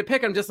which one are you gonna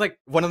pick? I'm just like,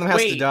 One of them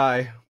has to Wait.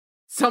 die.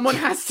 someone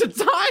has to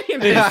die in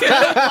this. I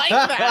don't like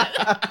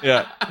that.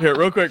 Yeah, here,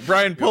 real quick,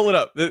 Brian, pull it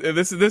up.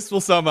 This will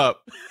sum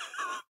up.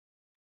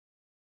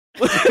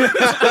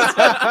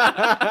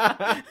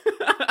 I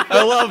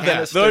love that.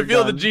 Canister Though I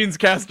feel the gun. Gene's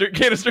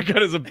canister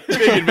gun is a big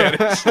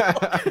advantage.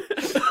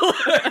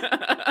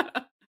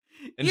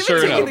 And Even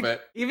sure taking enough,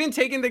 Even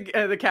taking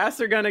the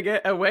caster gun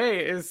away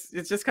it's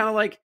just kind of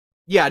like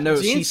Yeah, no,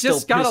 Gene's he's still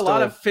just got a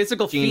lot of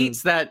physical Gene-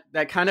 feats that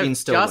kind of Gene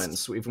still just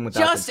wins, even without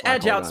just the black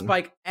edge hole out gun.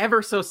 Spike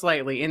ever so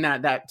slightly in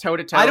that toe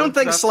to toe. I don't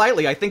think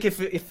slightly. I think if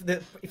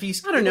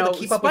he's I don't able know. to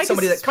keep up Spike with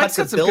somebody is- that cuts Spike's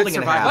a got some good building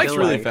in half. Spike's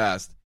really like-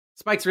 fast.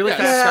 Spike's really Yeah,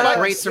 fast. Spike- got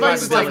great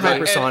Spike's survivability.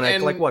 like hypersonic,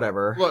 and- like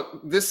whatever.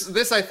 Look,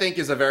 this I think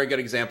is a very good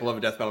example of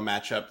a death battle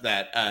matchup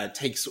that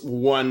takes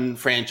one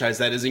franchise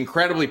that is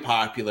incredibly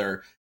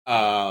popular,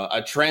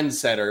 a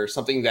trendsetter,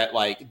 something that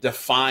like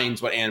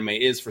defines what anime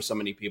is for so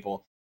many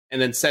people,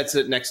 and then sets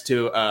it next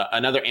to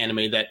another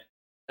anime that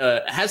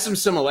has some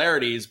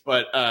similarities,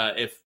 but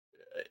if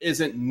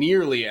isn't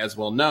nearly as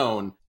well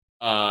known,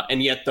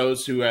 and yet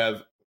those who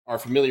are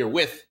familiar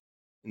with,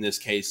 in this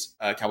case,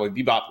 Cowboy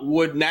Bebop,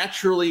 would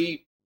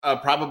naturally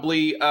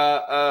probably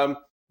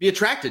be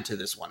attracted to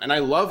this one. And I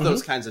love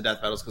those kinds of death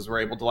battles because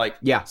we're able to like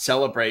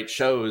celebrate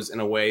shows in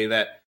a way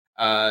that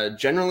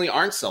generally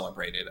aren't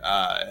celebrated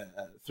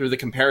through the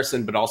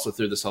comparison, but also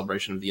through the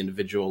celebration of the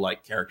individual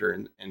like character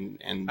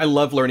and I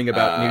love learning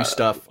about new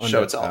stuff on show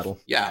Death itself. Battle.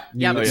 Yeah,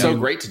 Yeah, it's yeah. so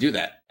great to do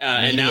that.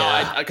 And Yeah.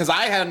 now, because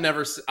I've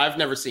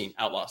never seen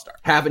Outlaw Star.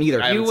 Haven't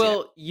either. I You haven't seen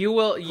will. You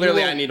will.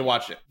 Clearly, I need to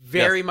watch it.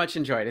 very much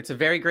enjoy it. It's a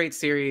very great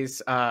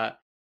series.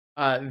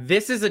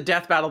 This is a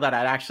death battle that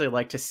I'd actually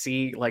like to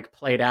see like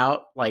played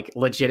out like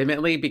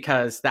legitimately,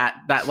 because that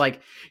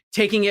like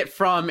taking it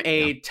from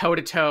a toe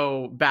to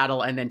toe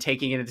battle and then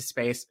taking it into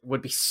space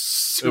would be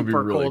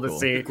super really cool to cool.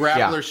 see.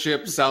 Grappler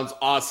ship sounds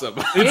awesome.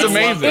 It's I love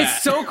amazing. that.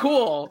 It's so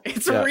cool.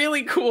 It's Yeah.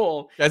 really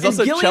cool. Guys, And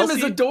also Gilliam is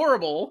Chelsea-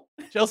 adorable.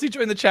 Chelsea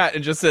joined the chat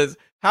and just says,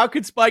 "How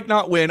could Spike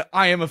not win?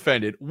 I am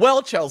offended."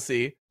 Well,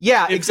 Chelsea,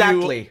 Yeah, if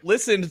exactly. you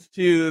listened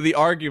to the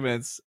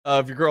arguments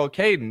of your girl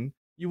Caden,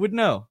 you would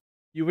know.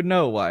 You would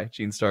know why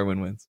Gene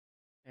Starwind wins.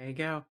 There you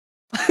go.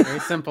 Very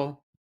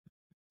simple.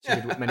 She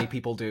did what many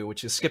people do,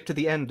 which is skip to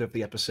the end of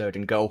the episode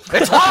and go,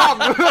 "It's wrong."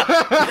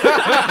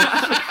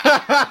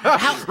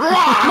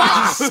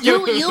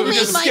 You made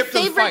just my skipped the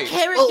favorite fight.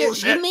 character.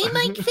 You made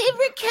my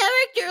favorite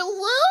character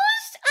lose.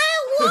 I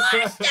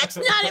lost. That's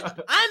not it.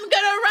 I'm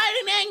gonna write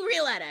an angry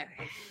letter.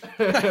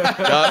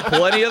 Got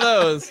plenty of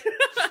those.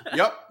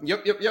 Yep.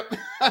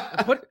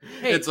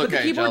 Hey, It's put the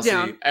okay, keyboard Chelsea.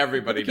 down.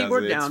 Everybody Put the does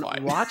keyboard it. down. It's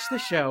fine. Watch the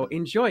show.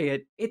 Enjoy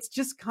it. It's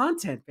just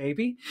content,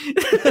 baby. Harsh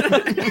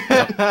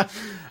All and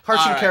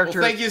right, character.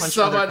 well, thank you punch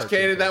so other much,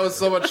 cartoon Kaden. That was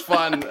so characters.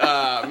 much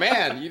fun.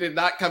 Man, you did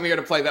not come here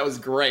to play. That was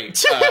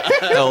great.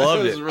 I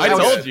loved was it. really I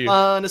told good. you.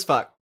 Fun as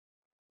fuck.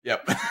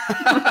 Yep.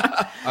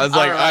 I was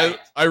like, All right.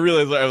 I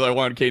realized I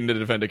wanted Caden to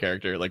defend a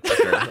character, like for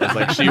sure. I was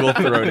like, she will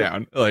throw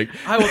down. Like,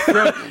 I will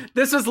throw.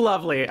 This was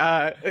lovely.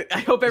 I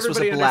hope This was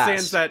a everybody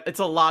understands blast. that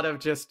it's a lot of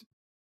just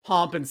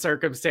pomp and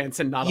circumstance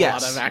and not a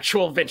Yes. lot of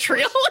actual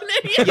vitriol in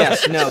any of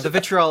Yes, it. no, the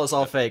vitriol is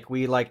all fake.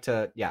 We like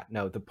to,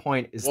 the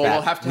point is Well, that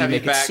we'll have to we have you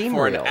make it back seem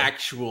for real. an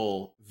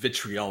actual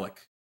vitriolic,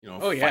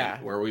 Oh, fight yeah.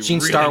 where we Gene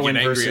really Starwind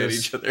get angry at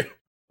versus- each other.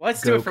 Let's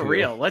do it for Goku.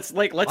 real. Let's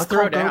I throw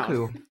call down.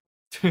 Goku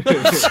would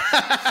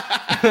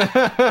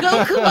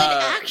No,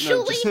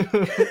 actually.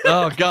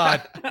 oh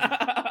god.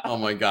 Oh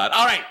my god.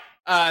 All right.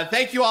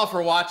 Thank you all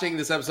for watching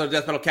this episode of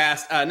Death Metal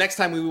Cast. Next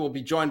time we will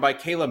be joined by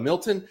Kayla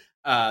Milton,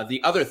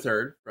 the other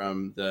third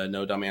from the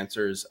No Dumb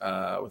Answers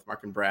with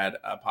Mark and Brad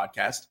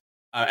podcast,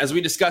 as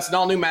we discuss an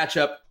all-new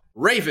matchup,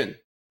 Raven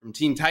from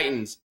Teen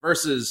Titans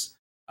versus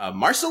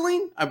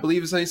Marceline, I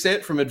believe is how you say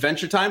it, from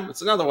Adventure Time.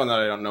 It's another one that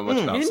I don't know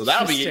much about, so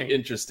that'll be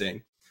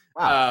interesting.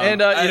 Wow.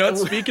 And you know what?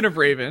 Speaking of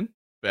Raven,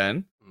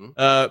 Ben,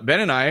 Ben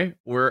and I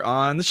were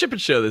on the Ship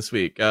It Show this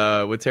week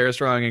with Tara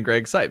Strong and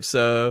Greg Sipes.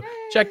 So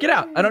check it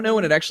out. I don't know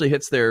when it actually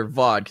hits their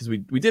VOD because we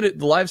did it.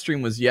 The live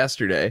stream was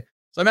yesterday,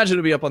 so I imagine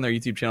it'll be up on their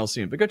YouTube channel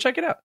soon. But go check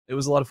it out. It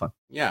was a lot of fun.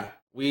 Yeah,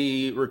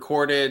 we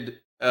recorded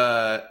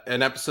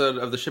an episode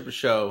of the Ship It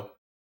Show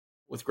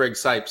with Greg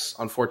Sipes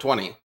on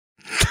 420.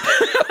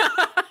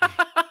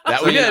 That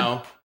So, we you did.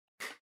 know,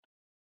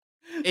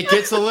 it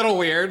gets a little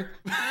weird,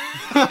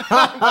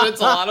 but it's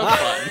a lot of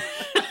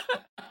fun.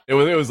 It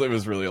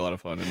was really a lot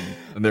of fun,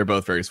 and they're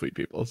both very sweet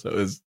people. So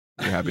we're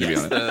happy to be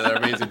on it. They're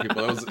amazing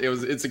people.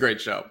 It's a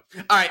great show.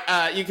 All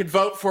right, you can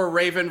vote for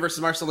Raven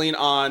versus Marceline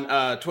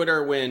on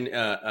Twitter when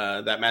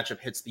that matchup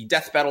hits the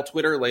Death Battle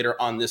Twitter later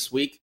on this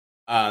week.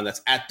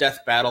 That's at Death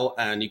Battle,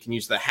 and you can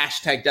use the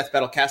hashtag Death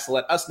Battle Cast to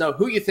let us know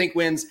who you think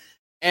wins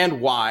and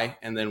why,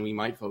 and then we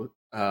might vote.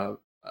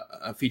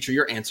 Feature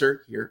your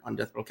answer here on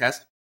Death Battle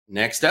Cast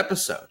next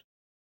episode.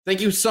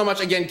 Thank you so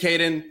much again,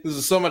 Caden. This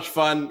is so much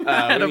fun. We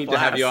need to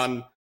have you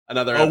on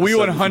another episode. We in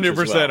the future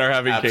 100% as well. are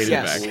having Caden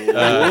Absolutely.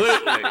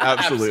 back.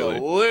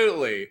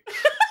 Absolutely.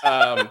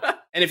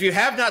 And if you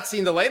have not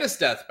seen the latest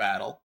Death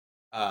Battle,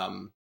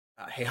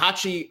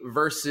 Heihachi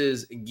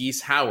versus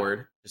Geese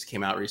Howard just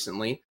came out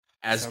recently,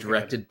 as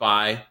directed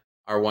by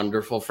our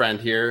wonderful friend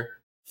here,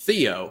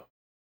 Theo.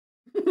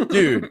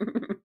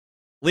 Dude.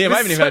 Liam, I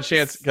haven't even had a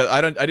chance because I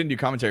didn't do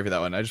commentary for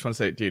that one. I just want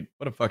to say, dude,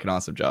 what a fucking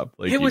awesome job!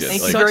 Like, It was you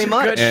did. Thank such you very a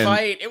much. good And-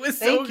 fight. It was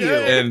so Thank you.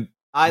 good. And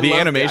I the loved it.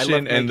 I animation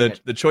loved and making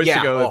it. the choice to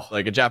Yeah, go with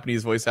like a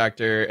Japanese voice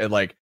actor and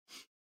like,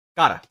 You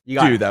got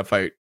dude, it. that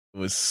fight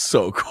was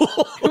so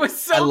cool. It was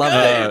so I love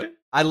good. it.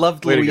 I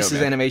loved Way to go, Luis's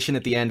man. animation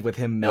at the end with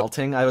him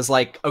melting. I was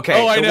like,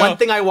 okay, Oh, I the know. one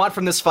thing I want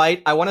from this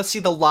fight, I want to see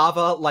the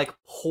lava like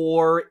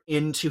pour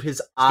into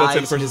his eyes say the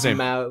and person's his name.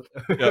 mouth.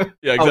 yeah,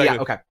 exactly. Oh yeah,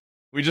 okay.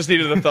 We just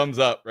needed a thumbs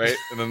up, right?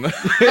 And then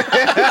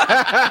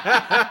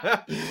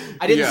I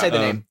didn't Yeah, say the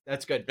name.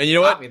 That's good. and you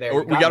know Got what? me there.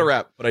 We You got got to me.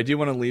 wrap, but I do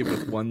want to leave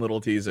with one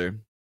little teaser,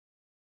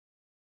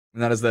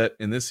 and that is that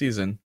in this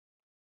season,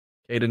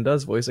 Caden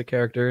does voice a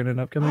character in an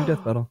upcoming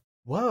death battle.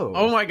 Whoa.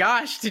 Oh my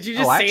gosh! Did you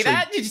just Oh, say actually-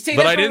 that? Did you say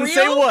But that? I for didn't real?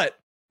 say what.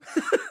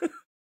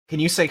 Can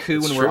you say who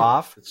It's when true. we're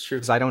off? It's true.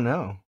 Because I don't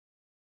know.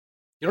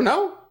 You don't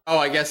know? Oh,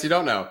 I guess you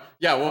don't know.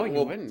 Yeah, Oh, we'll you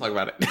wouldn't. talk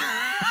about it.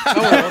 Oh,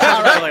 we'll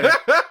talk about it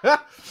later.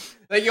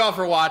 Thank you all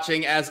for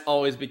watching. As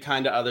always, be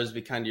kind to others,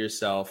 be kind to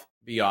yourself,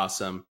 be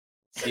awesome.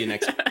 See you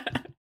next week.